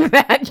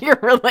that your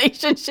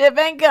relationship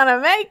ain't going to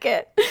make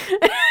it.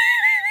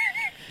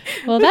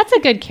 Well, that's a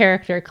good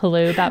character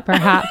clue that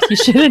perhaps you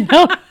should have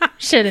known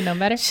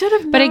better. Should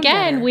have known But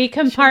again, better. we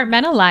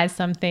compartmentalize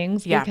some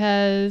things Yeah.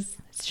 because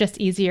it's just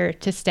easier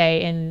to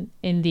stay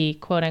in the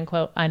quote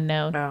unquote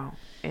unknown. Oh,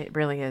 it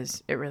really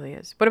is. It really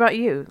is. What about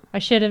you? I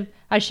should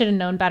have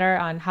known better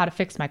on how to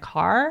fix my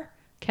car.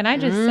 Can I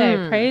just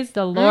say praise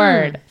the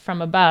Lord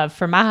from above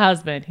for my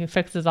husband who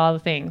fixes all the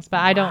things, but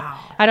I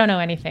don't know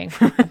anything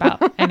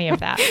about any of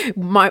that.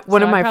 One So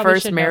of I my probably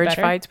first should know marriage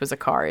better. fights was a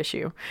car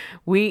issue.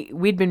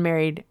 We'd been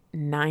married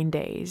 9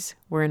 days.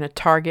 We're in a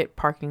Target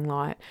parking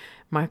lot.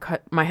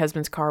 My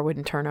husband's car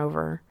wouldn't turn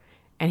over,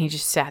 and he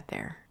just sat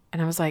there.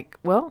 And I was like,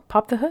 "Well,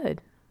 pop the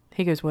hood."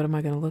 He goes, "What am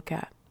I going to look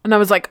at?" And I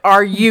was like,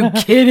 "Are you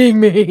kidding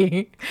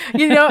me?"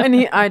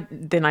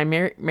 And I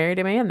married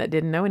a man that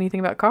didn't know anything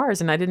about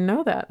cars, and I didn't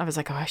know that. I was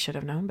like, "Oh, I should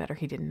have known better.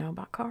 He didn't know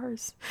about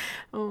cars.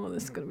 Oh,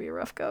 this is going to be a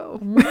rough go."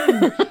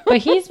 But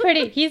he's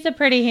a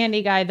pretty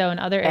handy guy though in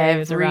other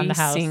areas Every around the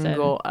house.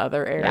 single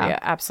other area, Yeah.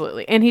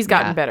 absolutely. And he's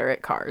gotten Yeah. better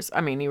at cars. I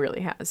mean, he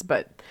really has.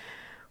 But,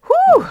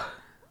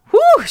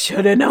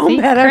 should have known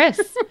See, better.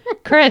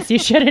 Chris, you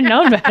should have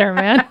known better,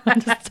 man. I'm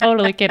just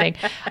totally kidding.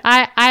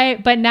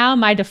 But now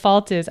my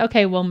default is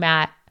okay. Well,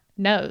 Matt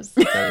knows,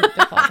 so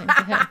defaulting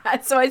to him.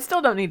 So I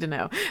still don't need to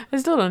know. I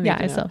still don't need Yeah,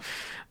 to I know. still.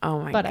 Oh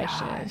my But I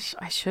gosh,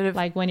 I should have.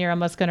 Like when you're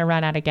almost going to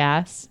run out of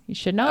gas, you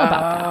should know about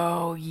that.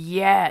 Oh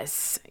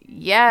yes.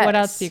 What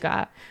else do you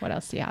got? What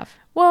else do you have?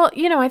 Well,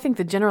 I think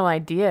the general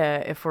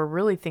idea, if we're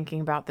really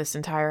thinking about this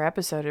entire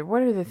episode,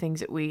 what are the things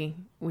that we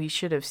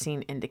should have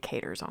seen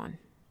indicators on?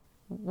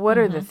 What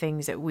are the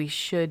things that we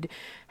should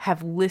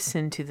have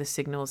listened to the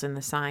signals and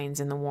the signs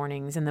and the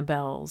warnings and the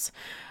bells?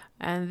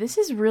 And this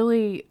is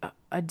really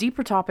a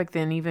deeper topic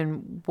than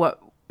even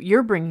what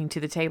you're bringing to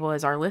the table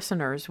as our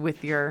listeners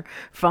with your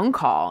phone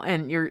call,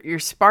 and you're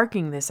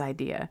sparking this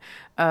idea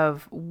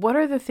of what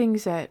are the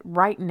things that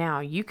right now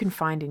you can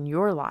find in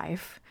your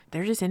life.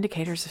 They're just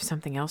indicators of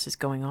something else is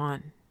going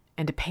on,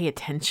 and to pay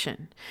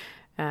attention.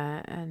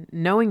 And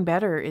knowing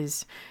better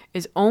is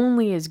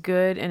only as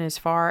good and as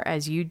far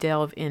as you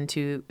delve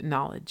into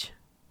knowledge,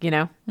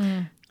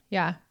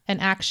 Yeah.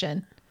 And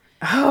action.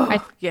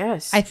 Oh,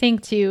 yes. I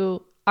think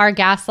too, our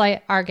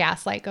gaslight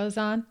goes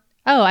on.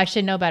 Oh, I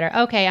should know better.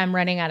 Okay, I'm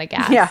running out of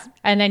gas. Yeah.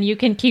 And then you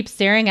can keep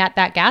staring at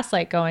that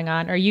gaslight going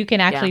on, or you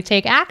can actually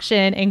take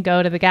action and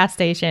go to the gas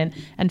station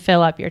and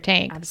fill up your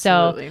tank.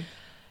 Absolutely. So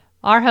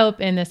our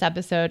hope in this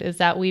episode is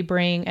that we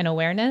bring an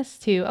awareness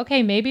to,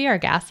 okay, maybe our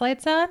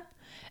gaslight's on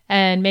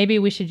and maybe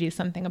we should do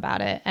something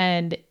about it.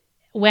 And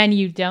when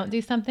you don't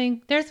do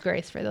something, there's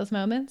grace for those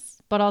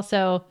moments, but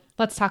also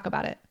let's talk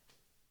about it.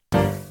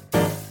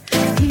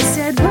 He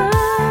said what?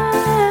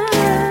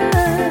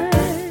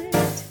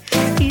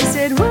 He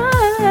said what?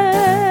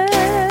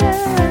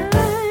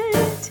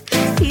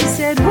 He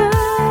said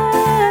what?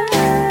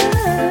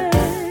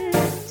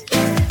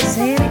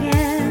 Say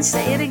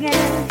it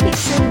again. He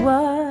said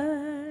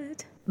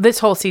what? This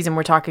whole season,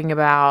 we're talking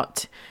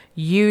about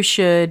you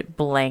should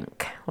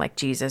blank like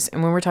Jesus.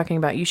 And when we're talking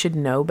about you should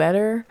know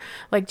better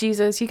like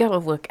Jesus, you got to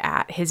look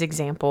at his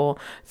example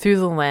through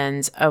the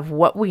lens of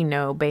what we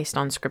know based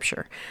on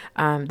scripture.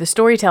 The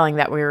storytelling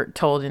that we're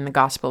told in the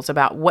Gospels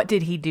about what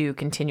did he do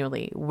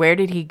continually? Where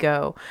did he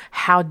go?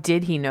 How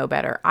did he know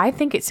better? I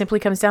think it simply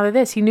comes down to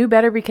this. He knew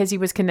better because he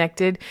was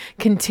connected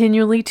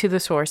continually to the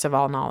source of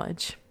all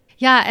knowledge.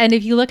 Yeah. And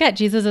if you look at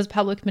Jesus's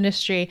public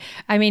ministry,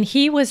 I mean,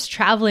 he was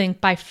traveling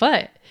by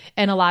foot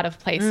in a lot of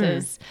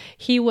places.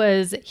 He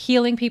was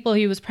healing people.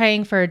 He was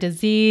praying for a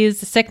disease.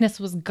 Sickness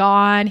was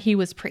gone. He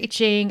was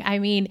preaching. I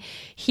mean,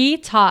 he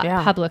taught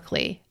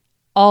publicly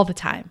all the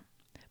time.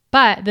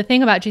 But the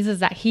thing about Jesus is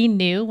that he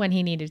knew when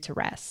he needed to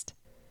rest.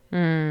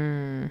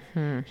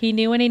 Mm-hmm. He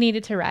knew when he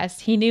needed to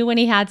rest. He knew when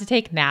he had to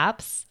take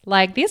naps.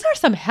 Like, these are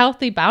some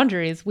healthy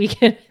boundaries we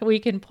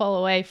can pull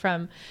away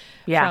from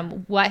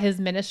what his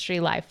ministry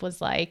life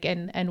was like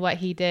and what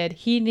he did.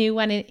 He knew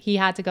when he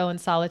had to go in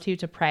solitude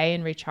to pray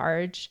and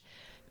recharge.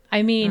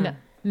 I mean,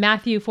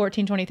 Matthew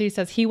 14:23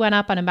 says he went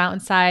up on a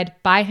mountainside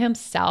by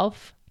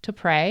himself to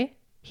pray.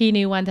 He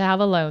knew when to have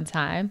alone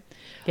time.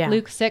 Yeah.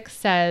 Luke 6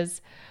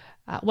 says,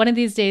 one of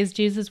these days,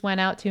 Jesus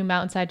went out to a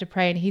mountainside to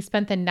pray, and he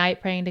spent the night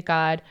praying to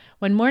God.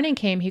 When morning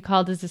came, he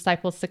called his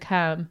disciples to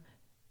come,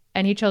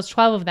 and he chose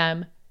 12 of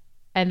them,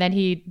 and then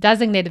he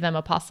designated them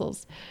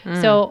apostles.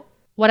 So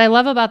what I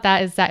love about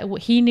that is that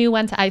he knew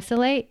when to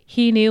isolate.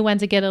 He knew when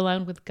to get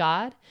alone with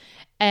God.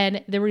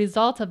 And the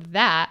result of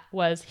that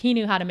was he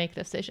knew how to make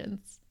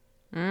decisions.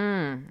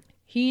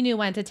 He knew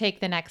when to take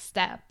the next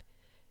step,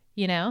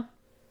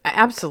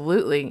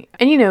 Absolutely.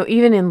 And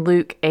even in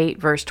Luke 8,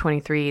 verse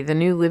 23, the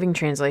New Living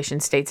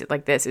Translation states it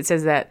like this. It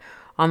says that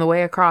on the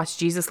way across,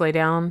 Jesus lay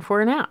down for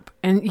a nap.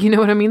 And you know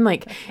what I mean?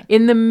 Like,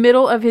 in the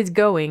middle of his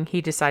going, he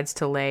decides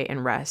to lay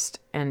and rest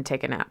and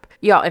take a nap.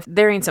 Y'all, if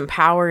there ain't some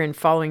power in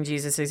following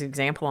Jesus'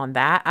 example on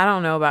that, I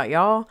don't know about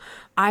y'all.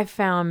 I've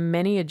found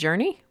many a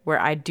journey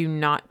where I do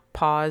not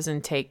pause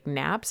and take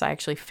naps. I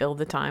actually fill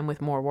the time with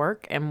more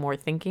work and more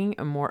thinking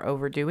and more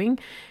overdoing.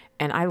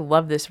 And I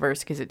love this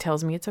verse because it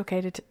tells me it's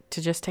okay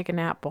to just take a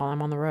nap while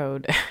I'm on the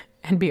road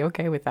and be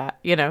okay with that,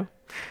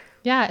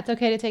 Yeah, it's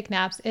okay to take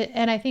naps.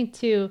 And I think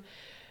too,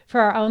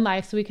 for our own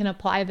lives, we can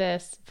apply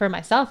this. For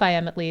myself, I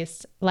am at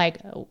least, like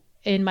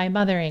in my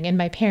mothering, in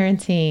my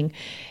parenting,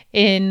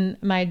 in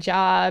my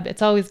job.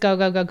 It's always go,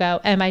 go, go, go.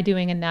 Am I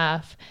doing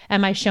enough?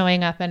 Am I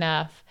showing up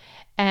enough?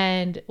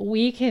 And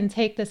we can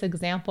take this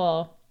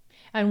example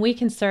and we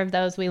can serve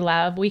those we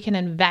love. We can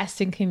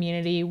invest in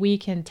community. We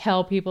can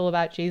tell people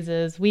about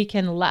Jesus. We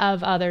can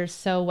love others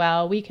so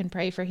well. We can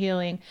pray for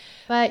healing.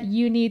 But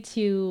you need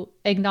to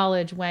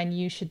acknowledge when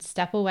you should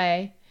step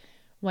away,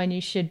 when you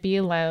should be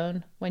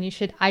alone, when you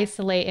should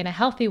isolate in a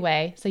healthy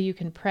way so you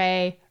can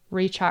pray,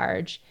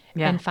 recharge,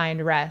 and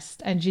find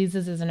rest. And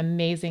Jesus is an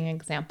amazing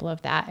example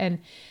of that. And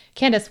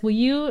Candace, will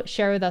you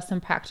share with us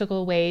some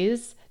practical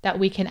ways that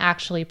we can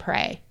actually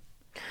pray?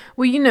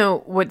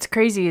 Well, what's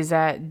crazy is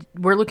that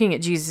we're looking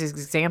at Jesus'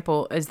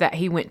 example is that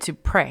he went to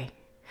pray.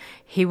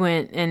 He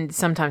went and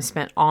sometimes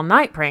spent all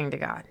night praying to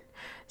God.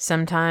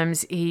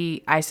 Sometimes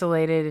he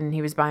isolated and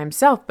he was by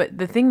himself. But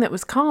the thing that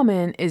was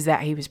common is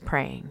that he was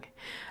praying.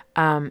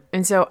 And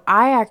so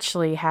I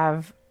actually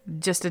have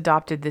just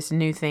adopted this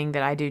new thing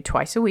that I do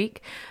twice a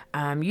week.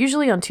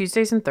 Usually on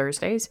Tuesdays and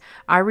Thursdays,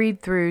 I read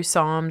through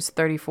Psalms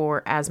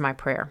 34 as my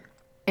prayer.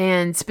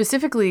 And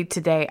specifically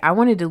today, I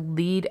wanted to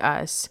lead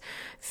us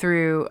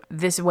through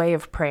this way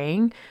of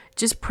praying.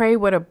 Just pray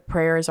what a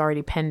prayer is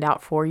already penned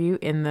out for you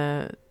in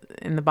the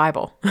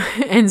Bible.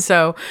 And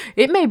so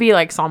it may be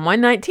like Psalm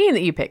 119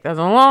 that you pick. That's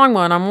a long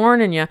one. I'm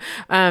warning you.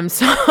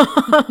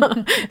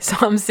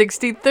 Psalm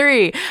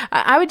 63.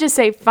 I would just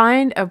say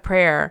find a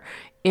prayer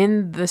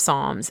in the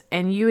Psalms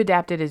and you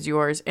adapt it as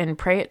yours and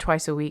pray it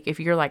twice a week.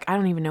 If you're like, I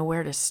don't even know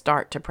where to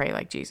start to pray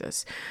like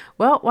Jesus.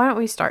 Well, why don't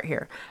we start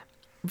here?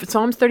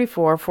 Psalms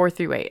 34,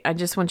 4-8. I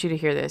just want you to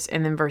hear this.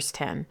 And then verse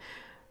 10.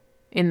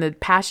 In the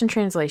Passion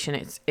Translation,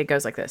 it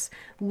goes like this.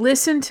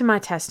 Listen to my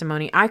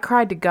testimony. I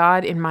cried to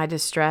God in my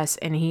distress,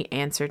 and he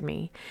answered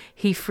me.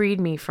 He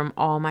freed me from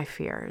all my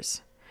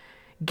fears.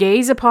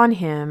 Gaze upon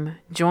him,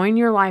 join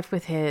your life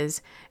with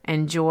his,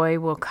 and joy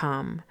will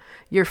come.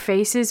 Your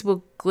faces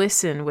will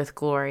glisten with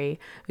glory.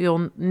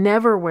 You'll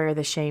never wear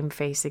the shame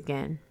face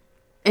again.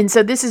 And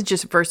so this is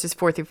just verses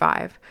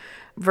 4-5.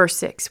 Verse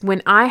 6,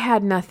 when I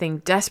had nothing,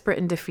 desperate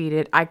and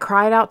defeated, I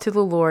cried out to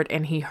the Lord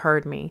and he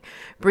heard me,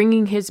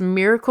 bringing his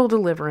miracle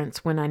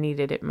deliverance when I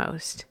needed it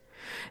most.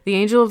 The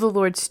angel of the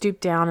Lord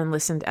stooped down and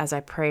listened as I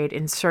prayed,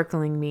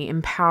 encircling me,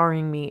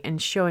 empowering me,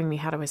 and showing me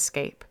how to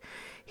escape.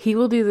 He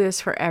will do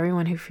this for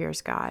everyone who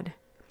fears God.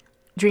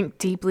 Drink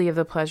deeply of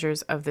the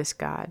pleasures of this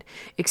God.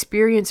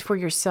 Experience for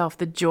yourself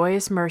the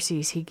joyous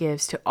mercies he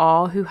gives to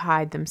all who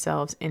hide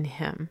themselves in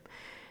him.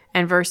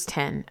 And verse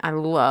 10, I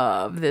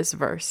love this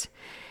verse.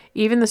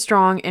 Even the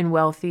strong and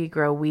wealthy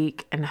grow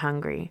weak and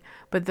hungry,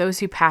 but those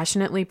who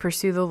passionately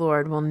pursue the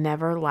Lord will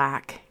never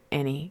lack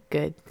any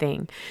good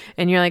thing.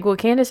 And you're like, well,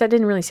 Candace, that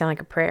didn't really sound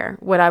like a prayer.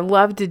 What I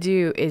love to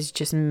do is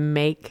just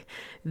make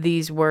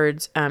these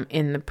words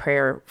in the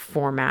prayer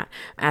format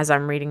as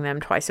I'm reading them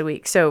twice a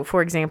week. So,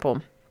 for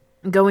example,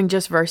 going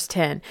just verse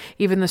 10,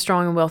 even the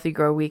strong and wealthy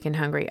grow weak and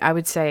hungry. I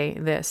would say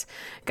this,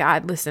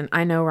 God, listen,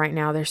 I know right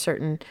now there's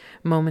certain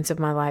moments of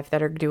my life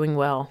that are doing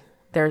well.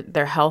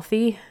 They're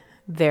healthy.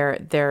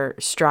 They're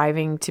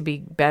striving to be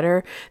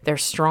better. They're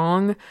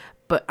strong,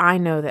 but I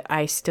know that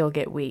I still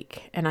get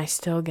weak and I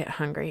still get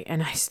hungry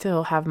and I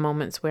still have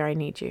moments where I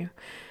need you.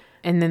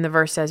 And then the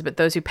verse says, but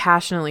those who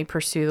passionately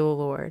pursue the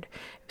Lord.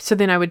 So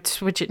then I would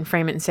switch it and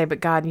frame it and say, but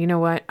God, you know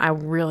what? I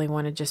really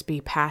want to just be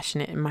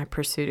passionate in my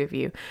pursuit of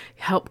you.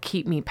 Help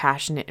keep me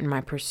passionate in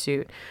my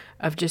pursuit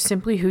of just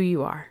simply who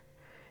you are.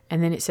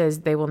 And then it says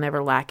they will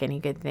never lack any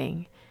good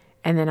thing.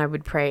 And then I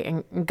would pray,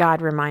 and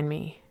God, remind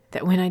me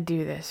that when I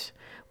do this,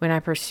 when I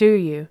pursue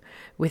you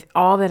with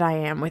all that I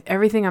am, with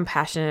everything I'm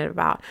passionate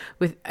about,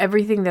 with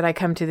everything that I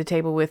come to the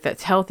table with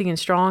that's healthy and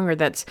strong or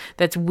that's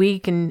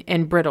weak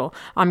and brittle,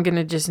 I'm going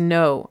to just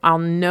know, I'll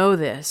know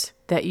this,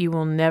 that you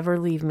will never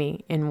leave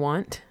me in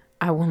want.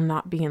 I will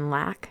not be in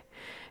lack,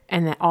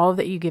 and that all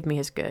that you give me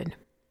is good.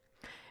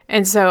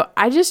 And so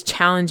I just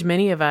challenge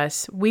many of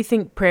us. We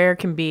think prayer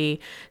can be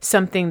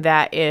something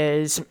that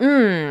is,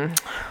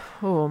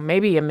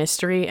 maybe a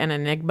mystery, an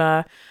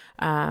enigma,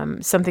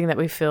 something that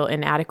we feel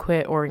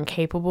inadequate or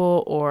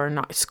incapable or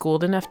not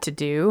schooled enough to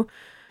do.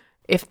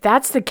 If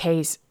that's the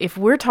case, if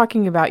we're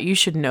talking about you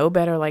should know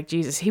better like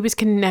Jesus, he was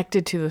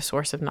connected to the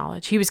source of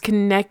knowledge. He was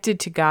connected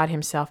to God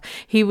himself.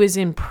 He was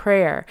in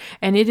prayer,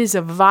 and it is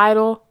a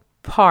vital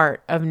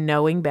part of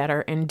knowing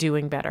better and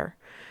doing better.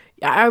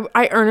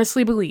 I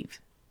earnestly believe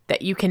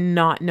that you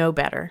cannot know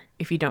better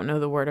if you don't know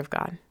the Word of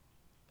God.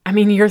 I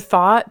mean, your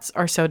thoughts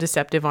are so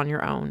deceptive on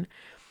your own.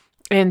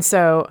 And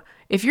so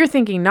if you're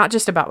thinking not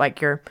just about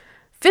like your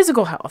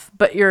physical health,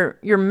 but your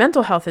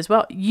mental health as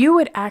well, you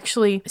would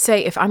actually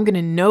say, if I'm going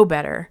to know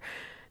better,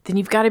 then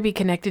you've got to be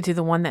connected to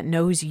the one that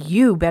knows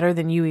you better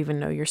than you even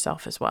know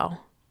yourself as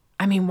well.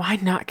 I mean, why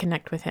not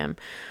connect with him?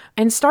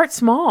 And start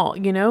small,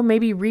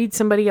 maybe read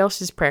somebody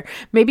else's prayer.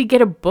 Maybe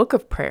get a book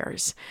of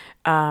prayers.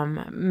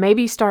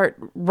 Maybe start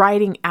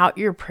writing out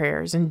your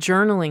prayers and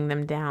journaling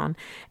them down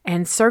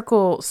and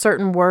circle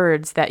certain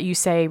words that you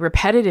say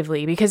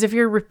repetitively. Because if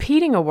you're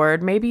repeating a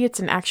word, maybe it's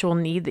an actual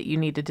need that you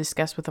need to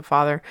discuss with the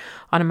Father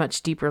on a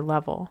much deeper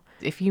level.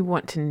 If you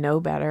want to know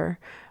better,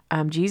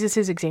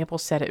 Jesus' example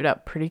set it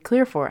up pretty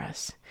clear for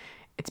us.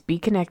 It's be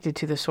connected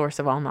to the source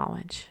of all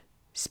knowledge.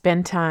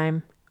 Spend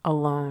time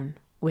alone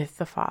with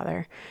the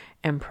Father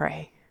and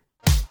pray.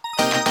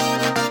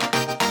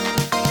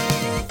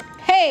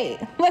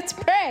 Hey, let's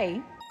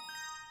pray.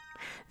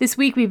 This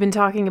week we've been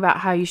talking about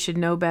how you should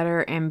know better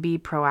and be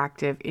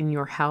proactive in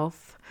your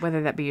health,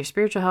 whether that be your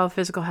spiritual health,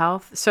 physical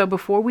health. So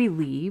before we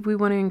leave, we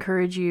want to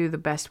encourage you the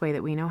best way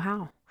that we know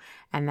how.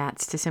 And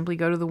that's to simply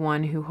go to the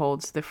one who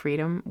holds the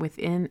freedom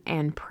within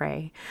and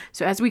pray.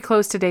 So as we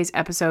close today's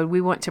episode,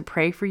 we want to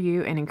pray for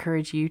you and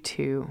encourage you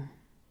too.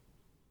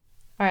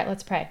 All right,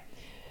 let's pray.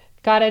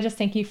 God, I just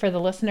thank you for the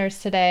listeners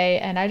today.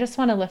 And I just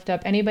want to lift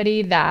up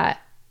anybody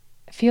that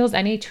feels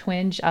any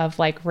twinge of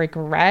like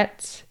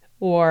regret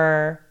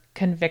or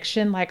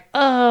conviction, like,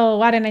 oh,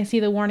 why didn't I see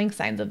the warning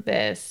signs of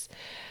this?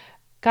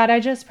 God, I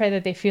just pray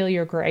that they feel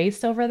your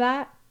grace over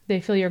that.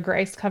 They feel your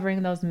grace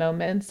covering those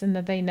moments, and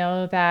that they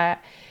know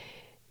that,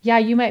 yeah,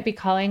 you might be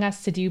calling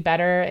us to do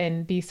better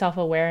and be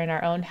self-aware in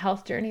our own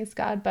health journeys,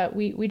 God, but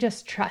we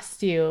just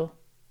trust you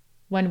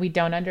when we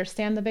don't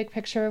understand the big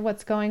picture of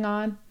what's going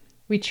on.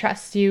 We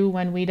trust you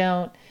when we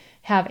don't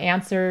have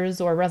answers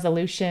or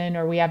resolution,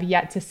 or we have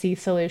yet to see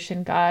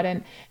solution,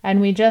 God.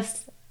 And we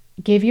just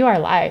give you our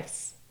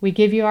lives. We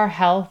give you our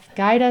health.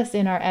 Guide us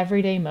in our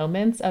everyday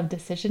moments of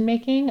decision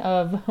making,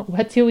 of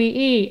what do we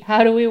eat?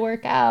 How do we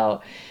work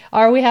out?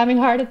 Are we having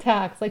heart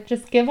attacks? Like,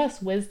 just give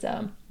us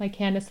wisdom, like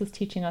Candace was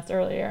teaching us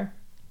earlier.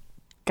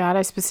 God,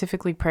 I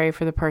specifically pray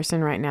for the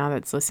person right now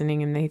that's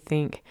listening and they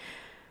think,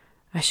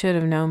 I should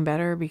have known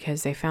better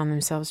because they found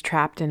themselves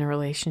trapped in a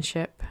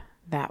relationship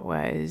that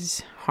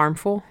was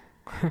harmful,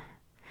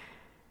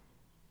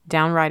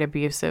 downright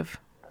abusive.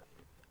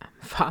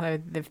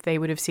 Father, if they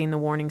would have seen the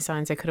warning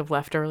signs, they could have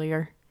left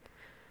earlier.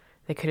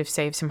 They could have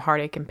saved some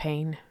heartache and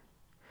pain.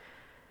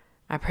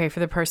 I pray for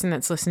the person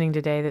that's listening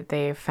today that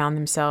they have found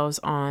themselves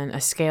on a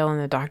scale in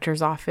the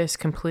doctor's office,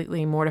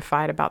 completely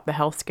mortified about the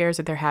health scares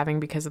that they're having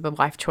because of the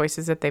life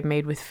choices that they've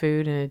made with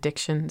food and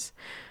addictions.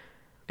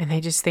 And they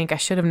just think, I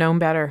should have known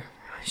better.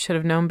 I should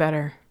have known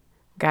better.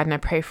 God, and I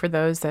pray for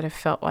those that have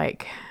felt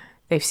like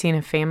they've seen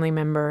a family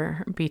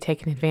member be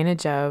taken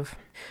advantage of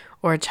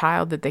or a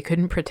child that they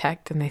couldn't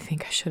protect and they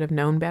think, I should have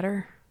known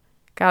better.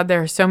 God,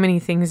 there are so many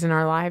things in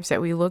our lives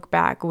that we look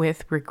back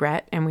with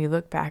regret and we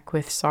look back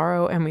with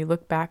sorrow and we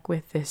look back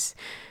with this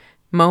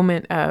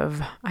moment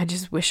of, I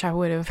just wish I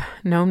would have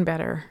known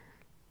better.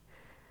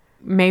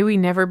 May we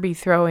never be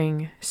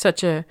throwing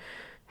such a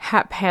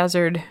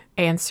haphazard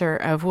answer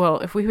of, well,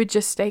 if we would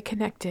just stay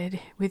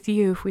connected with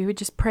you, if we would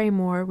just pray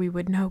more, we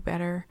would know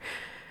better.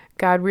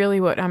 God,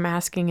 really what I'm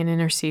asking and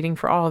interceding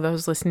for all of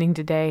those listening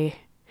today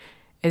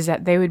is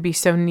that they would be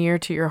so near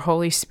to your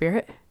Holy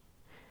Spirit.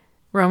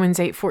 Romans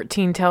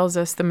 8:14 tells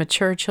us the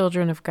mature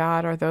children of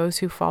God are those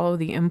who follow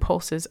the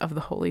impulses of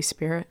the Holy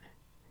Spirit.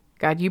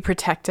 God, you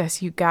protect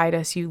us, you guide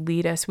us, you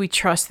lead us. We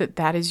trust that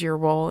that is your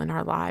role in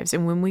our lives.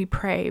 And when we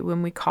pray,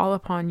 when we call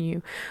upon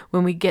you,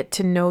 when we get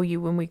to know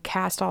you, when we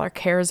cast all our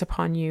cares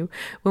upon you,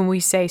 when we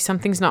say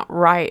something's not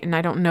right and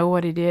I don't know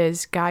what it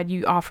is, God,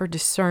 you offer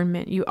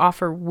discernment, you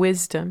offer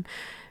wisdom.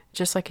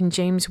 Just like in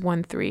James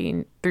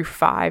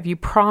 1:3-5, you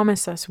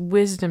promise us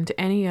wisdom to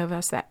any of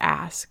us that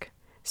ask.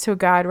 So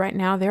God, right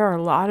now, there are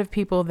a lot of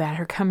people that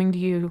are coming to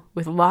you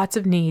with lots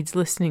of needs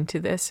listening to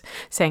this,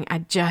 saying, I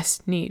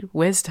just need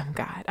wisdom,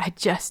 God. I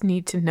just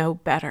need to know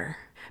better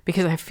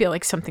because I feel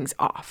like something's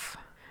off.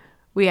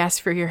 We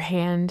ask for your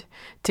hand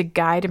to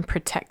guide and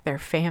protect their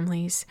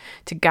families,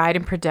 to guide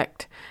and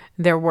protect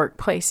their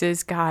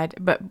workplaces, God,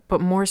 but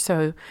more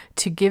so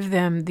to give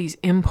them these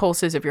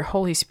impulses of your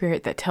Holy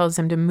Spirit that tells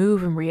them to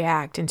move and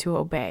react and to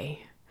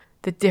obey.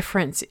 The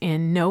difference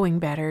in knowing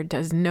better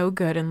does no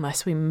good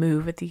unless we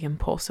move at the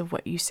impulse of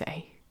what you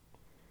say.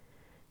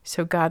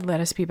 So God, let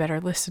us be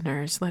better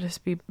listeners. Let us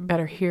be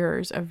better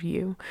hearers of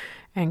you.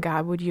 And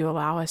God, would you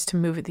allow us to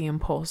move at the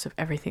impulse of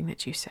everything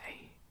that you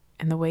say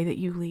and the way that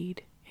you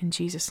lead. In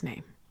Jesus'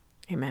 name,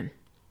 amen.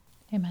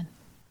 Amen.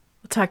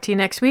 We'll talk to you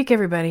next week,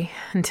 everybody.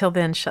 Until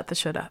then, shut the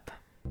should up.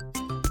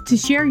 To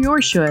share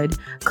your should,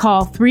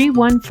 call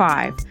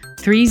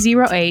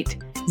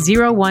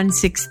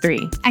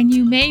 315-308-0163. And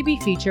you may be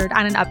featured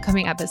on an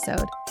upcoming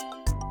episode.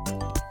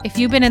 If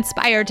you've been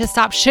inspired to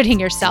stop shitting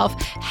yourself,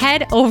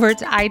 head over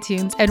to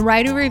iTunes and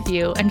write a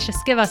review and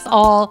just give us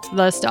all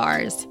the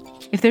stars.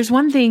 If there's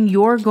one thing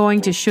you're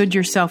going to should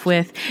yourself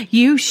with,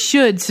 you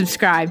should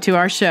subscribe to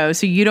our show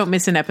so you don't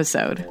miss an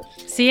episode.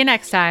 See you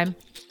next time.